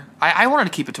either. I wanted to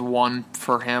keep it to 1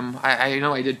 for him. I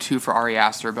know I did 2 for Ari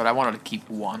Aster, but I wanted to keep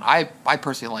 1. I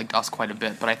personally liked Us quite a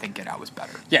bit, but I think Get Out was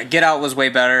better. Yeah, Get Out was way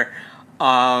better.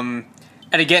 And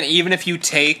again, even if you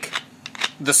take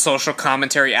the social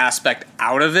commentary aspect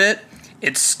out of it,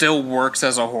 it still works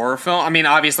as a horror film. I mean,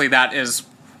 obviously that is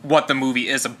what the movie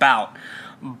is about,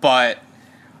 but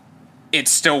it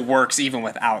still works even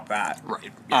without that.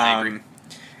 Right. Yeah, I agree.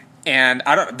 And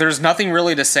there's nothing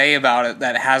really to say about it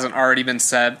that hasn't already been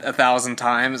said 1,000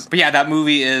 times. But yeah, that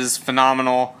movie is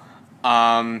phenomenal.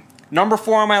 Number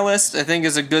 4 on my list, I think,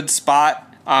 is a good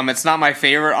spot. It's not my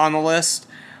favorite on the list,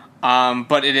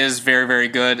 but it is very, very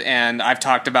good. And I've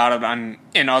talked about it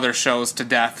in other shows to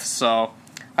death, so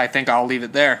I think I'll leave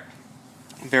it there.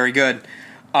 Very good.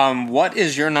 What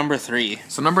is your number 3?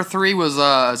 So number 3 was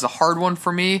a hard one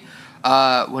for me.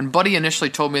 When Buddy initially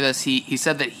told me this, he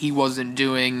said that he wasn't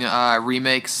doing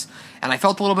remakes, and I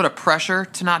felt a little bit of pressure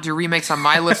to not do remakes on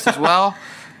my list as well.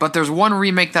 But there's one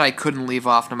remake that I couldn't leave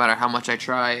off no matter how much I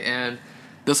try, and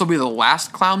This will be the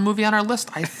last clown movie on our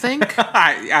list, I think.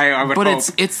 I would but hope.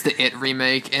 it's the It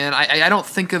remake, and I don't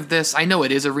think of this. I know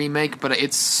it is a remake, but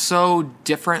it's so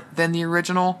different than the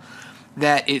original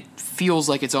that it feels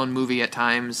like its own movie at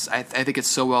times. I think it's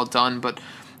so well done, but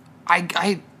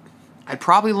I'd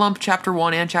probably lump Chapter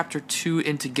 1 and Chapter 2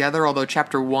 in together, although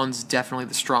Chapter 1's definitely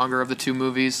the stronger of the two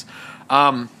movies.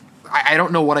 I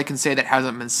don't know what I can say that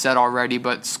hasn't been said already,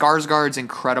 but Skarsgård's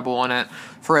incredible in it.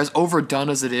 For as overdone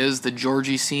as it is, the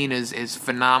Georgie scene is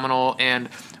phenomenal, and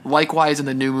likewise in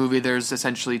the new movie, there's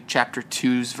essentially Chapter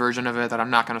 2's version of it that I'm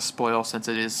not going to spoil since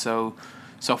it is so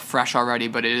fresh already,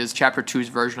 but it is Chapter 2's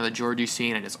version of the Georgie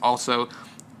scene, and it's also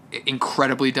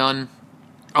incredibly done.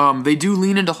 They do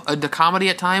lean into comedy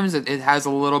at times. It has a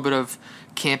little bit of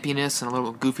campiness and a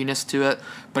little goofiness to it,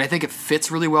 but I think it fits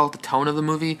really well with the tone of the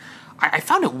movie. I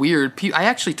found it weird. I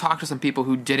actually talked to some people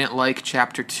who didn't like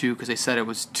Chapter 2 because they said it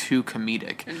was too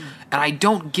comedic. And I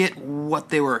don't get what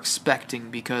they were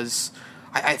expecting because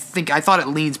I thought it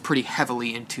leans pretty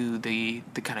heavily into the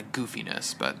kind of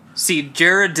goofiness. But see,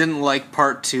 Jared didn't like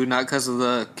part 2 not because of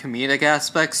the comedic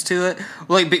aspects to it.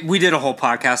 Like, we did a whole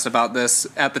podcast about this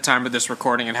at the time of this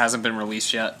recording. It hasn't been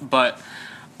released yet. But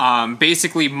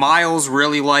basically, Miles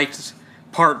really liked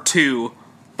part 2,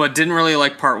 but didn't really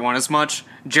like part 1 as much.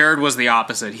 Jared was the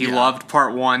opposite. He loved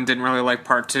part 1, didn't really like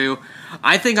part 2.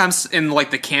 I think I'm in like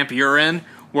the camp you're in,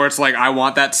 where it's like I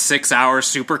want that 6-hour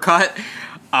supercut.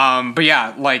 But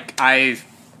yeah, like I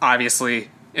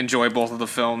obviously enjoy both of the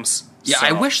films. Yeah, so.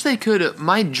 I wish they could.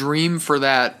 My dream for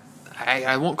that,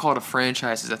 I won't call it a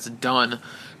franchise, that's done,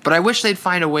 but I wish they'd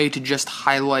find a way to just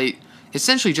highlight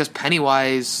essentially just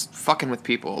Pennywise fucking with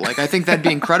people. Like, I think that'd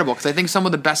be incredible, because I think some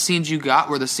of the best scenes you got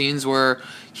were the scenes where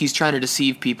he's trying to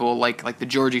deceive people, like the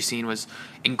Georgie scene was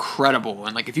incredible.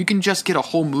 And like, if you can just get a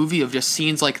whole movie of just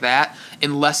scenes like that,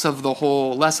 and less of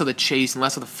the chase and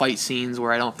less of the fight scenes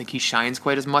where I don't think he shines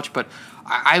quite as much, but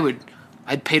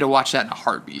I'd pay to watch that in a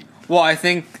heartbeat. Well, I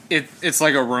think it's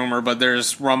like a rumor, but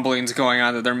there's rumblings going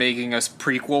on that they're making a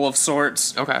prequel of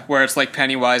sorts. Okay. Where it's like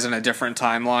Pennywise in a different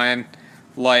timeline.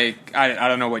 Like, I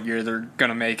don't know what year they're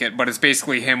gonna make it, but it's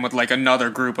basically him with like another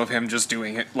group of him just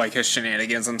doing it, like his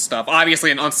shenanigans and stuff.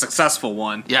 Obviously an unsuccessful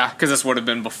one. Yeah. Because this would have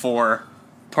been before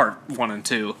part 1 and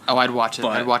 2. Oh, I'd watch it.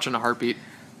 I'd watch it in a heartbeat.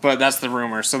 But that's the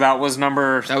rumor. So that was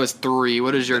number... That was 3.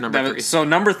 What is your number 3? So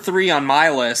number 3 on my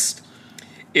list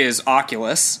is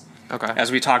Oculus. Okay. As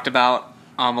we talked about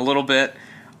a little bit.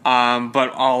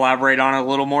 But I'll elaborate on it a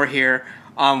little more here.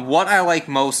 What I like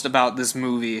most about this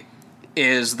movie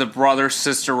is the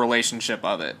brother-sister relationship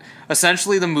of it.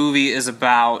 Essentially, the movie is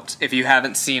about, if you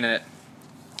haven't seen it,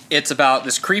 it's about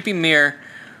this creepy mirror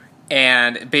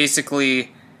and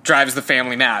basically drives the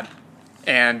family mad.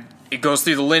 And it goes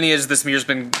through the lineage. This mirror's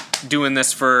been doing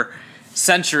this for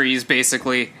centuries,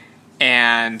 basically,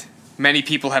 and many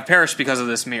people have perished because of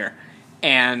this mirror.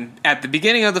 And at the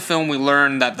beginning of the film, we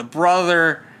learn that the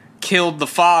brother killed the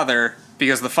father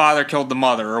because the father killed the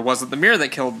mother, or was it the mirror that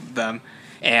killed them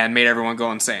and made everyone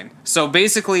go insane? So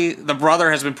basically, the brother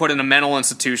has been put in a mental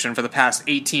institution for the past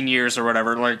 18 years or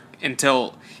whatever, like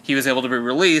until he was able to be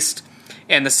released.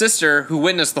 And the sister, who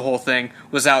witnessed the whole thing,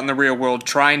 was out in the real world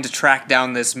trying to track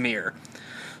down this mirror.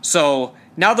 So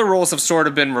now the roles have sort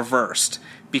of been reversed,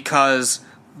 because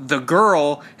the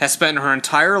girl has spent her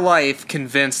entire life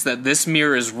convinced that this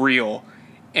mirror is real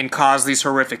and caused these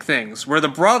horrific things, where the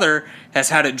brother has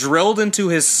had it drilled into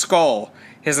his skull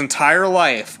his entire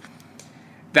life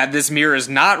that this mirror is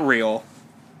not real,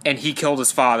 and he killed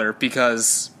his father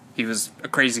because he was a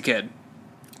crazy kid.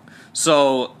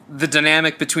 So the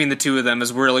dynamic between the two of them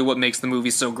is really what makes the movie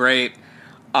so great.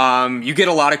 You get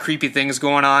a lot of creepy things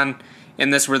going on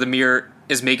in this, where the mirror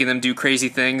is making them do crazy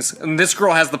things. And this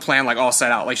girl has the plan like all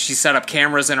set out. Like, she set up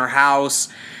cameras in her house.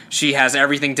 She has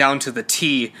everything down to the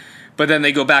T. But then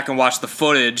they go back and watch the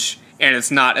footage, and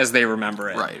it's not as they remember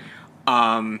it. Right.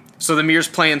 So the mirror's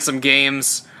playing some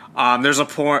games. There's a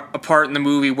part in the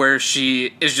movie where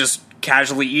she is just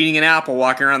casually eating an apple,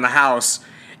 walking around the house,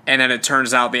 and then it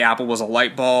turns out the apple was a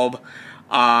light bulb.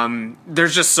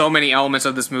 There's just so many elements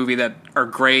of this movie that are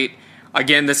great.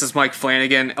 Again, this is Mike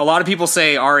Flanagan. A lot of people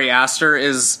say Ari Aster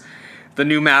is the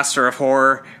new master of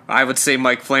horror. I would say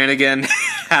Mike Flanagan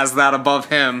has that above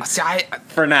him. See,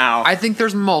 for now. I think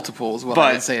there's multiples, what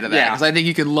I would say to that. Because I think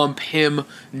you can lump him,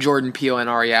 Jordan Peele, and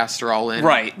Ari Aster all in.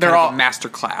 Right. They're all a master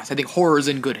class. I think horror is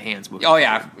in good hands.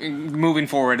 Moving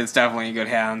forward, it's definitely in good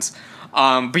hands.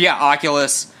 But yeah,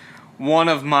 Oculus, one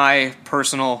of my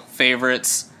personal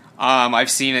favorites. I've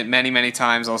seen it many, many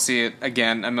times. I'll see it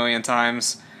again a million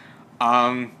times.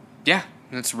 Yeah,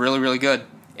 it's really, really good.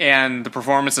 And the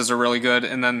performances are really good.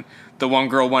 And then the one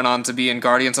girl went on to be in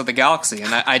Guardians of the Galaxy,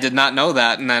 and I did not know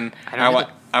that. And then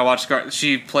I watched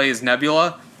she plays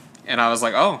Nebula, and I was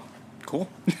like, oh, cool.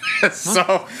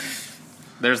 So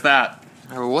there's that.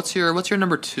 What's your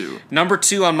number 2? Number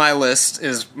 2 on my list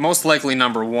is most likely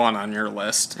number 1 on your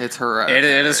list. It's Hereditary.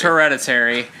 It is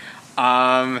Hereditary.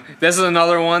 This is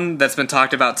another one that's been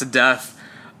talked about to death.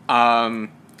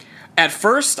 At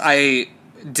first, I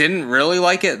didn't really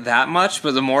like it that much,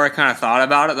 but the more I kind of thought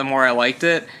about it, the more I liked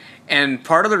it. And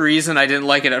part of the reason I didn't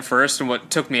like it at first and what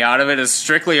took me out of it is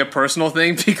strictly a personal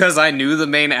thing because I knew the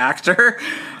main actor.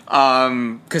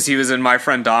 Because he was in My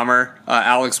Friend Dahmer,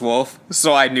 Alex Wolff.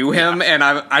 So I knew him, and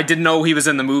I didn't know he was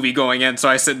in the movie going in. So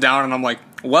I sit down and I'm like,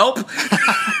 welp.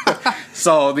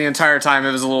 So the entire time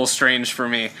it was a little strange for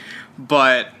me.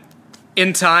 But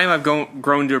in time, I've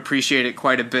grown to appreciate it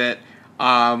quite a bit.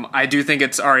 I do think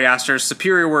it's Ari Aster's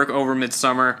superior work over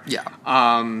Midsommar. Yeah.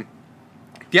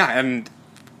 Yeah, and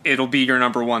it'll be your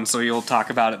number 1, so you'll talk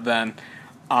about it then.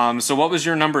 So what was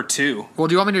your number 2? Well,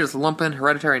 do you want me to just lump in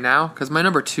Hereditary now? Because my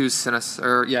number 2 is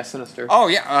Sinister. Sinister. Oh,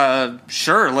 yeah.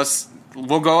 Sure.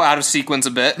 We'll go out of sequence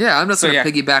a bit. Yeah, I'm just going to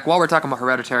piggyback. While we're talking about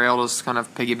Hereditary, I'll just kind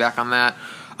of piggyback on that.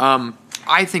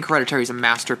 I think Hereditary is a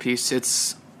masterpiece.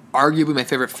 It's arguably my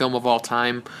favorite film of all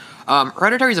time.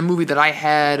 Hereditary is a movie that I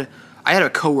had a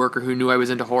coworker who knew I was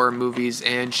into horror movies,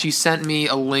 and she sent me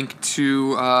a link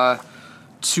to a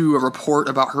report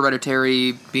about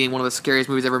Hereditary being one of the scariest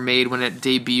movies ever made when it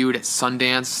debuted at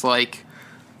Sundance, like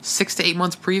 6 to 8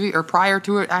 months prior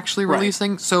to it actually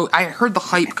releasing. Right. So I heard the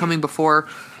hype coming before.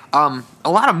 A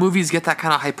lot of movies get that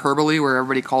kind of hyperbole where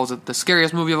everybody calls it the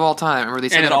scariest movie of all time. Or they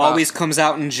say and it always comes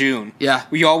out in June. Yeah.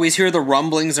 We always hear the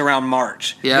rumblings around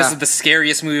March. Yeah. This is the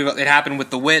scariest movie. It happened with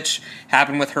The Witch,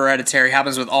 happened with Hereditary,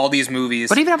 happens with all these movies.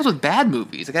 But it even happens with bad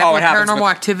movies. Like, it happens with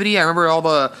Paranormal Activity. I remember all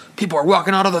the people are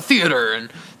walking out of the theater, and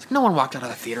it's like, no one walked out of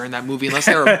the theater in that movie unless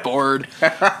they were bored.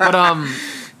 But,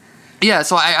 yeah,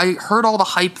 so I heard all the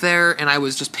hype there, and I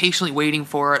was just patiently waiting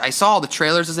for it. I saw all the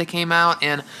trailers as they came out,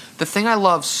 and the thing I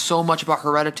love so much about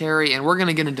Hereditary, and we're going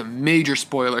to get into major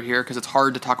spoiler here because it's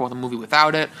hard to talk about the movie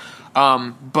without it,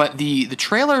 but the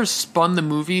trailers spun the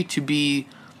movie to be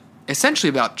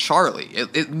essentially about Charlie.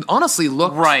 It honestly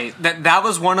looked... Right. That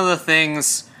was one of the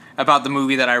things about the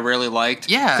movie that I really liked.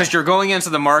 Yeah. Because you're going into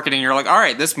the marketing, you're like, all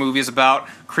right, this movie is about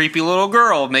creepy little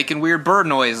girl making weird bird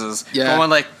noises. Yeah.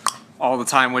 Going like... all the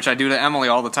time, which I do to Emily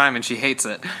all the time, and she hates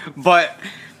it. But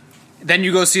then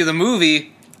you go see the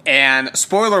movie, and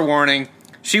spoiler warning,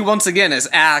 she once again is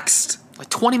axed. Like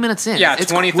 20 minutes in. Yeah,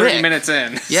 it's 30 quick. minutes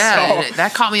in. Yeah, so.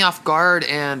 that caught me off guard,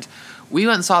 and we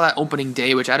went and saw that opening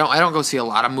day, which I don't go see a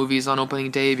lot of movies on opening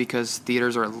day because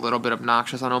theaters are a little bit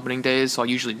obnoxious on opening days, so I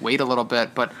usually wait a little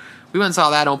bit. But we went and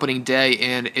saw that opening day,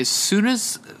 and as soon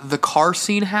as the car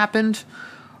scene happened...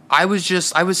 I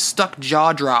was stuck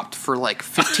jaw-dropped for like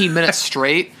 15 minutes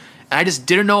straight, and I just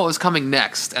didn't know what was coming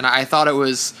next, and I thought it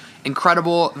was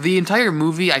incredible. The entire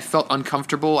movie, I felt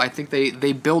uncomfortable. I think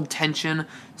they build tension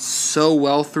so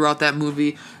well throughout that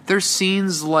movie. There's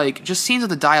scenes of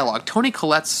the dialogue. Toni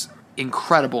Collette's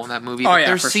incredible in that movie. Oh, yeah,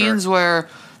 there's for scenes sure. where...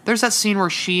 There's that scene where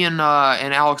she and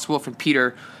Alex Wolff and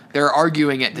Peter, they're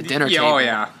arguing at the dinner table. Oh,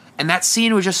 yeah. And that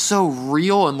scene was just so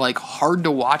real and like hard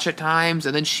to watch at times,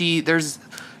 and then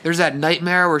there's that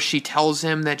nightmare where she tells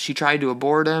him that she tried to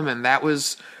abort him, and that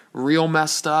was real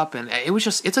messed up. And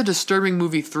it's a disturbing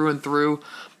movie through and through.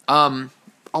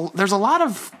 There's a lot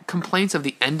of complaints of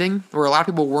the ending, where a lot of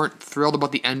people weren't thrilled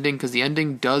about the ending, because the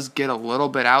ending does get a little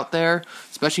bit out there,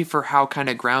 especially for how kind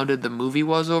of grounded the movie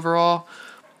was overall.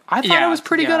 I thought it was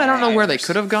pretty good. I don't know where they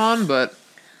could have gone, but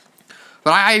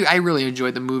I really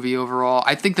enjoyed the movie overall.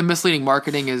 I think the misleading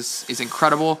marketing is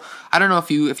incredible. I don't know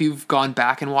if you've gone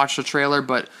back and watched the trailer,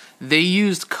 but they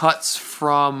used cuts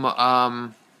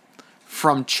from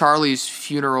Charlie's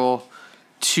funeral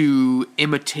to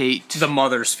imitate The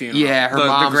mother's funeral. Yeah, her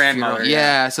mom's the grandmother. funeral.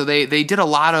 Yeah, so they did a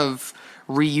lot of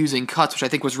reusing cuts, which I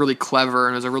think was really clever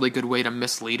and was a really good way to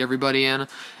mislead everybody in.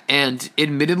 And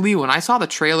admittedly, when I saw the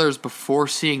trailers before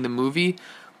seeing the movie,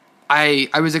 I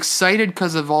was excited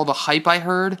because of all the hype I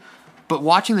heard, but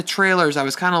watching the trailers, I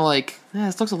was kind of like,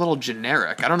 this looks a little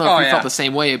generic. I don't know if you felt the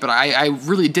same way, but I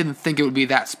really didn't think it would be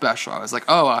that special. I was like,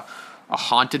 a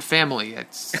haunted family.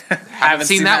 Haven't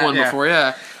seen that one before,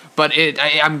 yeah. But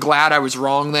I'm glad I was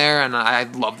wrong there, and I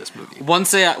love this movie. One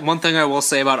thing I will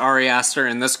say about Ari Aster,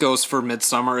 and this goes for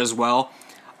Midsommar as well,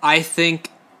 I think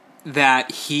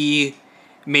that he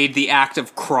made the act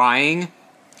of crying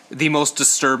the most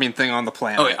disturbing thing on the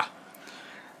planet. Oh, yeah.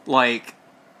 Like,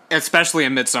 especially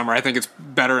in Midsommar. I think it's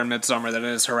better in Midsommar than it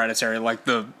is Hereditary. Like,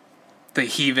 the the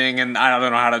heaving, and I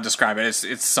don't know how to describe it.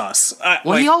 It's sus.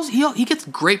 Well, he gets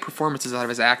great performances out of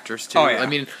his actors too. Oh, yeah. I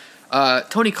mean,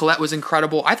 Toni Collette was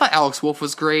incredible. I thought Alex Wolff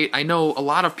was great. I know a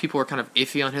lot of people are kind of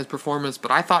iffy on his performance,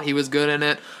 but I thought he was good in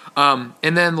it. And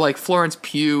then like Florence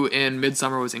Pugh in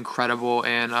Midsommar was incredible,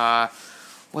 and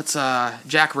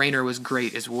Jack Rayner was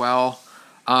great as well.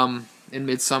 In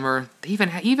Midsommar, he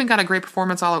even got a great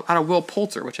performance out of Will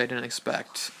Poulter, which I didn't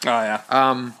expect. Oh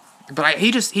yeah. But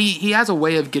he has a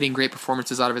way of getting great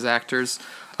performances out of his actors.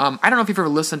 I don't know if you've ever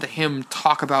listened to him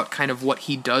talk about kind of what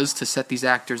he does to set these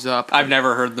actors up. I've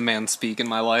never heard the man speak in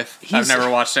my life. I've never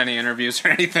watched any interviews or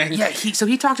anything. Yeah, so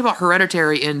he talked about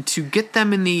Hereditary, and to get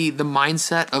them in the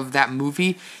mindset of that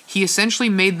movie, he essentially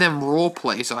made them role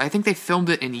play. So I think they filmed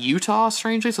it in Utah,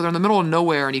 strangely. So they're in the middle of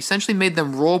nowhere, and he essentially made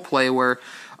them role play where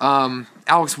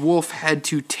Alex Wolff had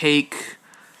to take...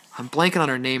 I'm blanking on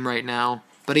her name right now,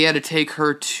 but he had to take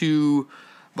her to...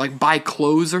 like buy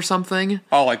clothes or something.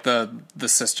 Oh, like the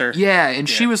sister? Yeah, and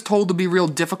she was told to be real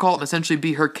difficult and essentially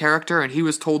be her character, and he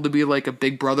was told to be like a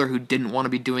big brother who didn't want to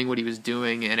be doing what he was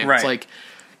doing, and it's like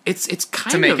it's kind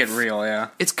of... to make it real, yeah.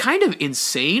 It's kind of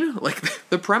insane. Like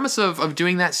the premise of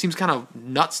doing that seems kind of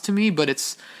nuts to me, but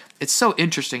it's so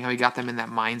interesting how he got them in that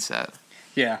mindset.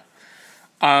 Yeah.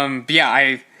 But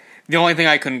yeah, the only thing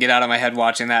I couldn't get out of my head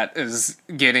watching that is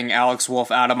getting Alex Wolff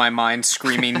out of my mind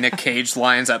screaming Nick Cage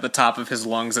lines at the top of his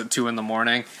lungs at 2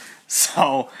 a.m.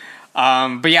 So,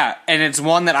 but yeah, and it's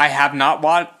one that I have not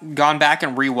gone back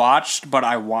and rewatched, but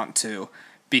I want to.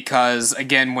 Because,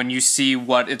 again, when you see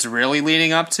what it's really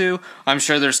leading up to, I'm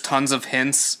sure there's tons of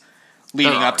hints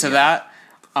leading up to that.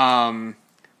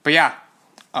 But yeah,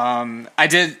 I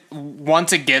did,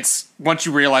 once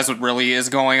you realize what really is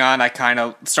going on, I kind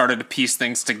of started to piece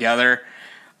things together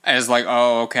as like,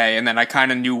 oh, okay, and then I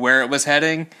kind of knew where it was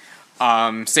heading.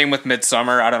 Same with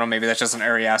Midsommar. I don't know, maybe that's just an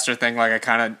Ari Aster thing, like I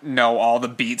kind of know all the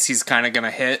beats he's kind of going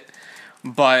to hit.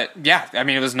 But yeah, I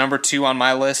mean, it was number 2 on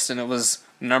my list, and it was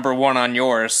number 1 on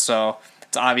yours, so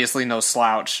it's obviously no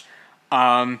slouch.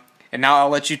 And now I'll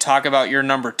let you talk about your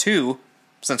number 2,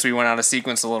 since we went out of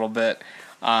sequence a little bit.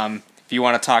 If you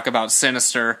want to talk about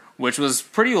Sinister, which was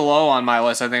pretty low on my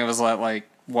list. I think it was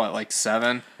like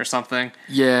 7 or something.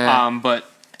 Yeah.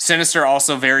 But Sinister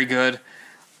also very good.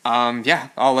 Yeah,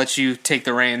 I'll let you take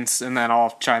the reins and then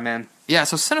I'll chime in. Yeah,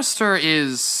 so Sinister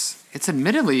it's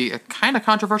admittedly a kind of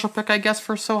controversial pick, I guess,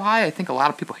 for So High. I think a lot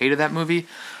of people hated that movie.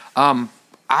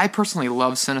 I personally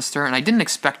love Sinister, and I didn't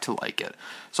expect to like it.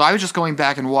 So I was just going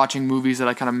back and watching movies that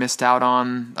I kind of missed out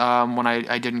on when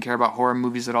I didn't care about horror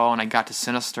movies at all, and I got to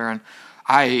Sinister, and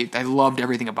I loved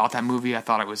everything about that movie. I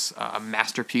thought it was a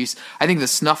masterpiece. I think the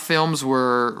snuff films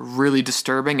were really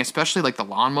disturbing, especially like the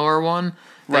lawnmower one.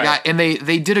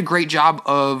 They did a great job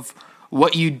of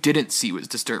what you didn't see was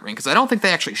disturbing, because I don't think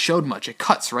they actually showed much. It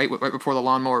cuts right before the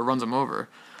lawnmower runs him over.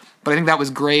 But I think that was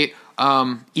great.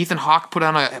 Ethan Hawke put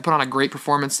on a great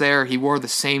performance there. He wore the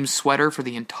same sweater for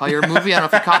the entire movie. I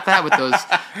don't know if you caught that with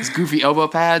those goofy elbow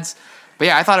pads. But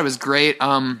yeah, I thought it was great.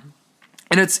 And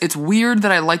it's weird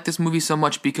that I like this movie so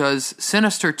much because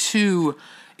Sinister 2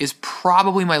 is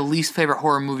probably my least favorite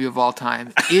horror movie of all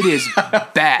time. It is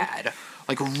bad.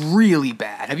 Like, really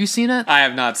bad. Have you seen it? I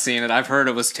have not seen it. I've heard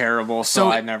it was terrible,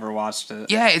 so I never watched it.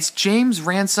 Yeah, it's James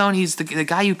Ransone. He's the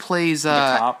guy who plays... the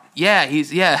cop? Yeah,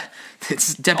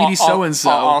 it's Deputy So-and-so.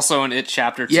 Also in It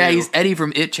Chapter 2. Yeah, he's Eddie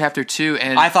from It Chapter 2.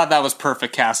 And I thought that was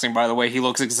perfect casting, by the way. He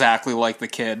looks exactly like the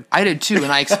kid. I did too,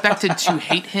 and I expected to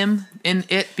hate him in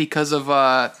It because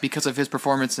of his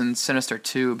performance in Sinister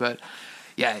 2, but...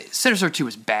 yeah, Sinister 2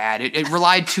 was bad. It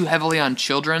relied too heavily on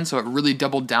children, so it really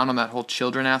doubled down on that whole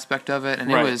children aspect of it,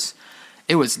 and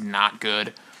it was not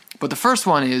good. But the first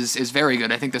one is very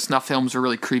good. I think the snuff films were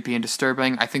really creepy and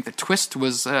disturbing. I think the twist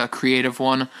was a creative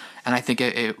one, and I think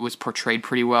it was portrayed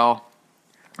pretty well.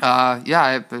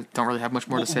 I don't really have much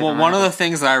more to say. Well, one of the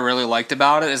things that I really liked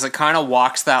about it is it kind of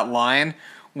walks that line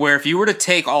where if you were to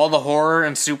take all the horror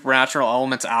and supernatural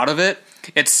elements out of it,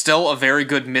 it's still a very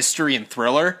good mystery and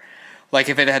thriller. Like,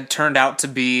 if it had turned out to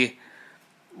be,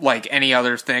 like, any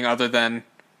other thing other than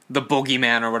the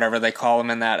boogeyman or whatever they call him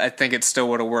in that, I think it still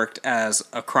would have worked as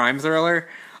a crime thriller,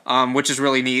 which is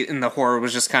really neat, and the horror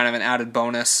was just kind of an added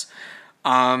bonus.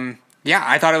 I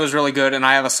thought it was really good, and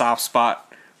I have a soft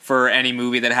spot for any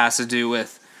movie that has to do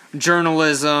with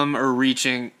journalism or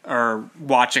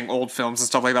watching old films and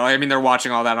stuff like that. I mean, they're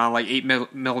watching all that on, like,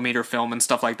 8mm film and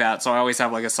stuff like that, so I always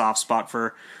have, like, a soft spot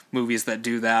for movies that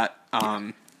do that.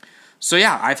 So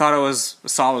yeah, I thought it was a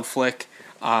solid flick.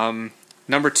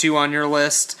 Number 2 on your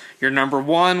list. Your number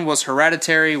 1 was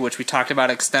Hereditary, which we talked about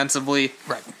extensively.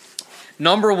 Right.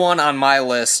 Number 1 on my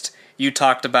list, you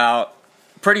talked about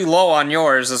pretty low on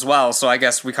yours as well, so I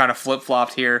guess we kind of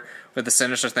flip-flopped here with the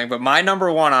Sinister thing. But my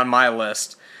number one on my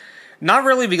list, not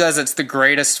really because it's the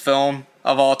greatest film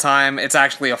of all time, it's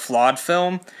actually a flawed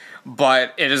film,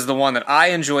 but it is the one that I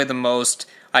enjoy the most.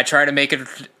 I try to make it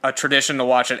a tradition to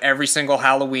watch it every single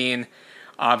Halloween.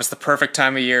 It's the perfect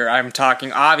time of year. I'm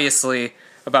talking, obviously,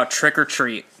 about Trick or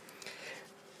Treat,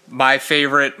 my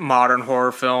favorite modern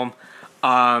horror film.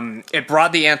 It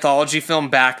brought the anthology film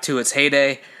back to its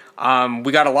heyday.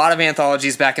 We got a lot of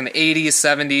anthologies back in the 80s,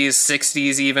 70s,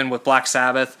 60s even with Black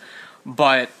Sabbath,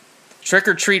 but Trick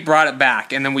or Treat brought it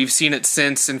back, and then we've seen it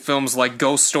since in films like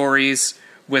Ghost Stories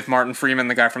with Martin Freeman,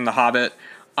 the guy from The Hobbit,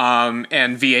 and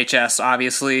VHS,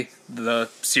 obviously, the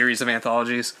series of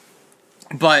anthologies.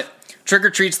 But Trick or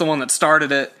Treat's the one that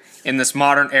started it in this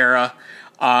modern era.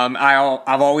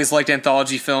 I've always liked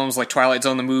anthology films like Twilight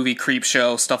Zone the movie,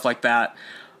 Creepshow, stuff like that.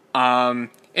 And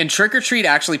Trick or Treat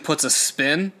actually puts a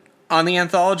spin on the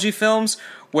anthology films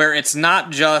where it's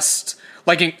not just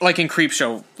like in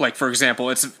Creepshow, like for example,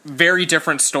 it's very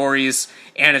different stories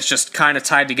and it's just kind of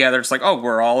tied together. It's like, oh,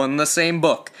 we're all in the same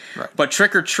book. Right. But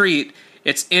Trick or Treat,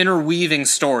 it's interweaving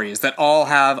stories that all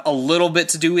have a little bit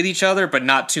to do with each other, but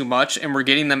not too much, and we're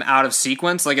getting them out of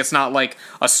sequence. Like, it's not like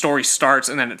a story starts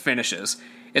and then it finishes.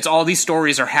 It's all these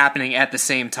stories are happening at the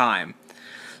same time.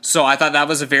 So I thought that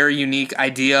was a very unique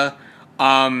idea.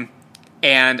 And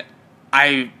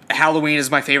Halloween is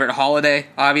my favorite holiday,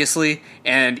 obviously,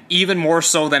 and even more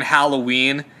so than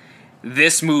Halloween,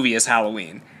 this movie is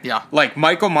Halloween. Yeah. Like,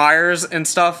 Michael Myers and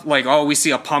stuff, like, oh, we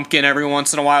see a pumpkin every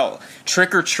once in a while.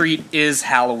 Trick or Treat is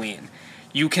Halloween.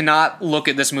 You cannot look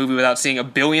at this movie without seeing a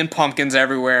billion pumpkins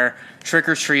everywhere,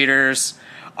 trick-or-treaters.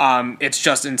 It's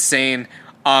just insane.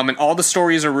 And all the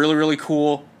stories are really, really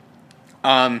cool.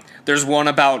 There's one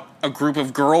about a group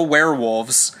of girl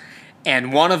werewolves,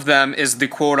 and one of them is the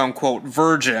quote-unquote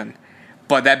virgin,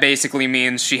 but that basically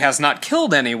means she has not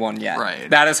killed anyone yet. Right.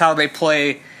 That is how they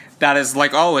play. That is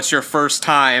like, oh, it's your first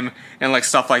time, and like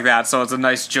stuff like that. So it's a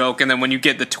nice joke, and then when you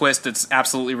get the twist, it's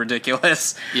absolutely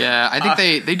ridiculous. Yeah, I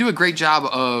think they do a great job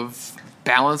of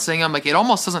balancing them. Like, it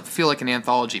almost doesn't feel like an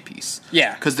anthology piece.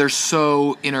 Yeah, because they're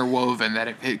so interwoven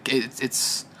that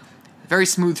it's a very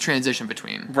smooth transition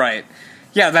between. Right.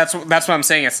 Yeah, that's what I'm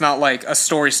saying. It's not like a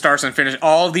story starts and finishes.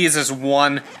 All of these is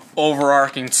one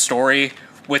overarching story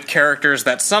with characters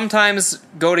that sometimes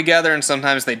go together and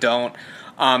sometimes they don't.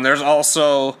 There's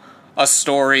also a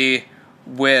story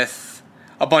with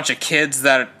a bunch of kids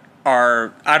that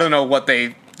are, I don't know what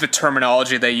the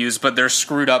terminology they use, but they're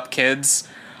screwed up kids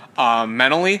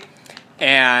mentally,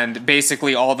 and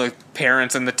basically all the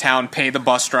parents in the town pay the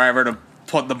bus driver to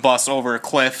put the bus over a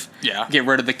cliff, get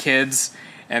rid of the kids,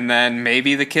 and then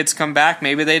maybe the kids come back,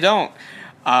 maybe they don't.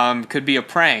 Could be a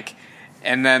prank.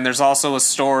 And then there's also a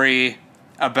story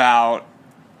about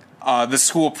the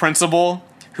school principal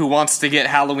who wants to get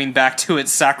Halloween back to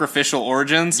its sacrificial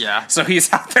origins. Yeah. So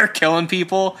he's out there killing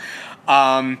people.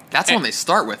 That's when they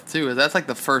start with, too. That's like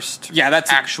the first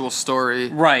that's actual story.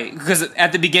 Right, because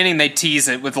at the beginning they tease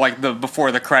it with like the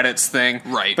before the credits thing.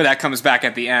 Right. But that comes back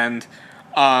at the end.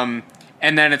 And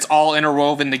then it's all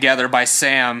interwoven together by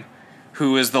Sam,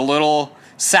 who is the little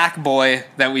sack boy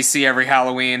that we see every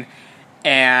Halloween.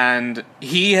 And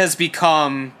he has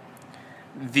become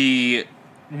the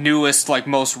newest, like,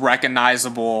 most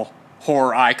recognizable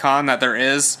horror icon that there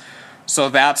is. So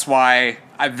that's why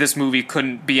this movie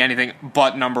couldn't be anything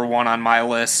but number one on my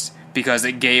list, because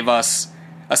it gave us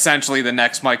essentially the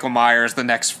next Michael Myers, the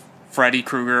next Freddy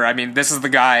Krueger. I mean, this is the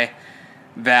guy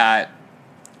that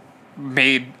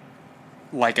made,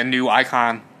 like, a new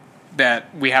icon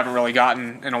that we haven't really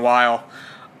gotten in a while.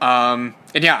 And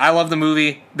yeah, I love the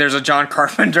movie. There's a John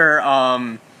Carpenter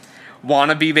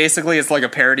wannabe, basically. It's like a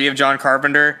parody of John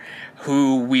Carpenter,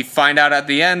 who we find out at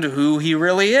the end who he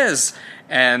really is.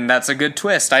 And that's a good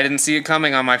twist. I didn't see it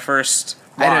coming on my first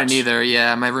watch. I didn't either,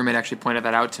 yeah. My roommate actually pointed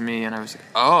that out to me, and I was like,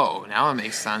 oh, now it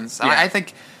makes sense. Yeah. I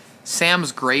think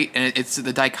Sam's great, and it's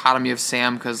the dichotomy of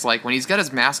Sam, because like when he's got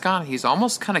his mask on, he's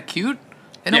almost kind of cute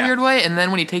in a weird way, and then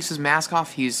when he takes his mask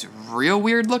off, he's real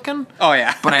weird looking. Oh,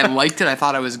 yeah. But I liked it. I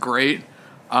thought it was great.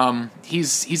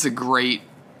 He's a great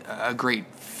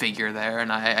figure there,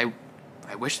 and I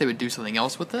wish they would do something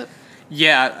else with it.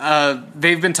 Yeah,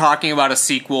 they've been talking about a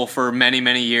sequel for many,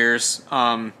 many years.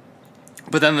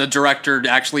 But then the director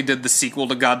actually did the sequel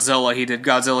to Godzilla. He did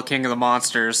Godzilla King of the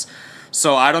Monsters.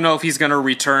 So I don't know if he's going to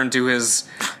return to his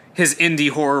indie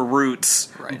horror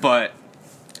roots. Right. But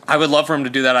I would love for him to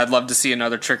do that. I'd love to see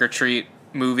another Trick or Treat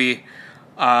movie.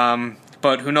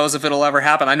 But who knows if it'll ever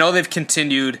happen. I know they've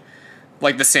continued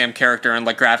like the Sam character in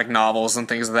like graphic novels and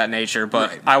things of that nature,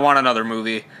 but I want another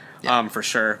movie. for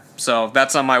sure. So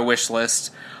that's on my wish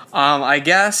list. I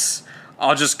guess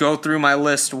I'll just go through my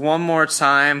list one more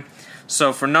time.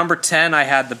 So for number 10, I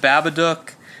had The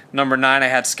Babadook. Number 9, I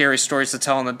had Scary Stories to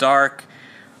Tell in the Dark.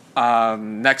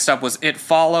 Next up was It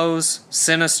Follows,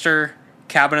 Sinister,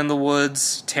 Cabin in the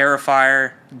Woods,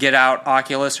 Terrifier, Get Out,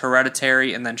 Oculus,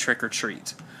 Hereditary, and then Trick or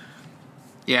Treat.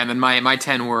 Yeah, and then my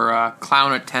 10 were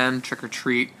Clown at 10, Trick or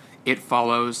Treat, It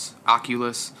Follows,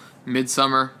 Oculus,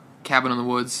 Midsummer, Cabin in the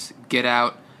Woods, Get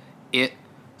Out, It,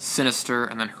 Sinister,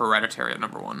 and then Hereditary at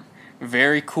number 1.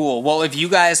 Very cool. Well, if you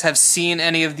guys have seen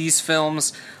any of these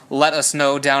films, let us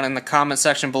know down in the comment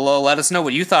section below. Let us know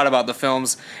what you thought about the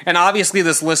films. And obviously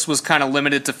this list was kind of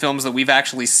limited to films that we've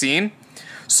actually seen.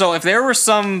 So if there were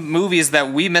some movies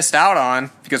that we missed out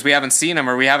on because we haven't seen them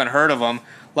or we haven't heard of them,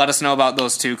 let us know about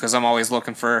those too, because I'm always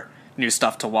looking for new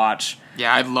stuff to watch.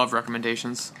 Yeah, I'd love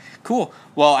recommendations. Cool.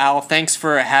 Well, Al, thanks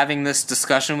for having this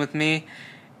discussion with me.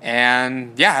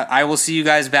 And yeah, I will see you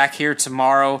guys back here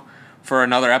tomorrow for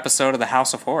another episode of the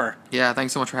House of Horror. Yeah,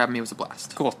 thanks so much for having me. It was a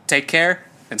blast. Cool. Take care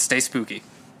and stay spooky.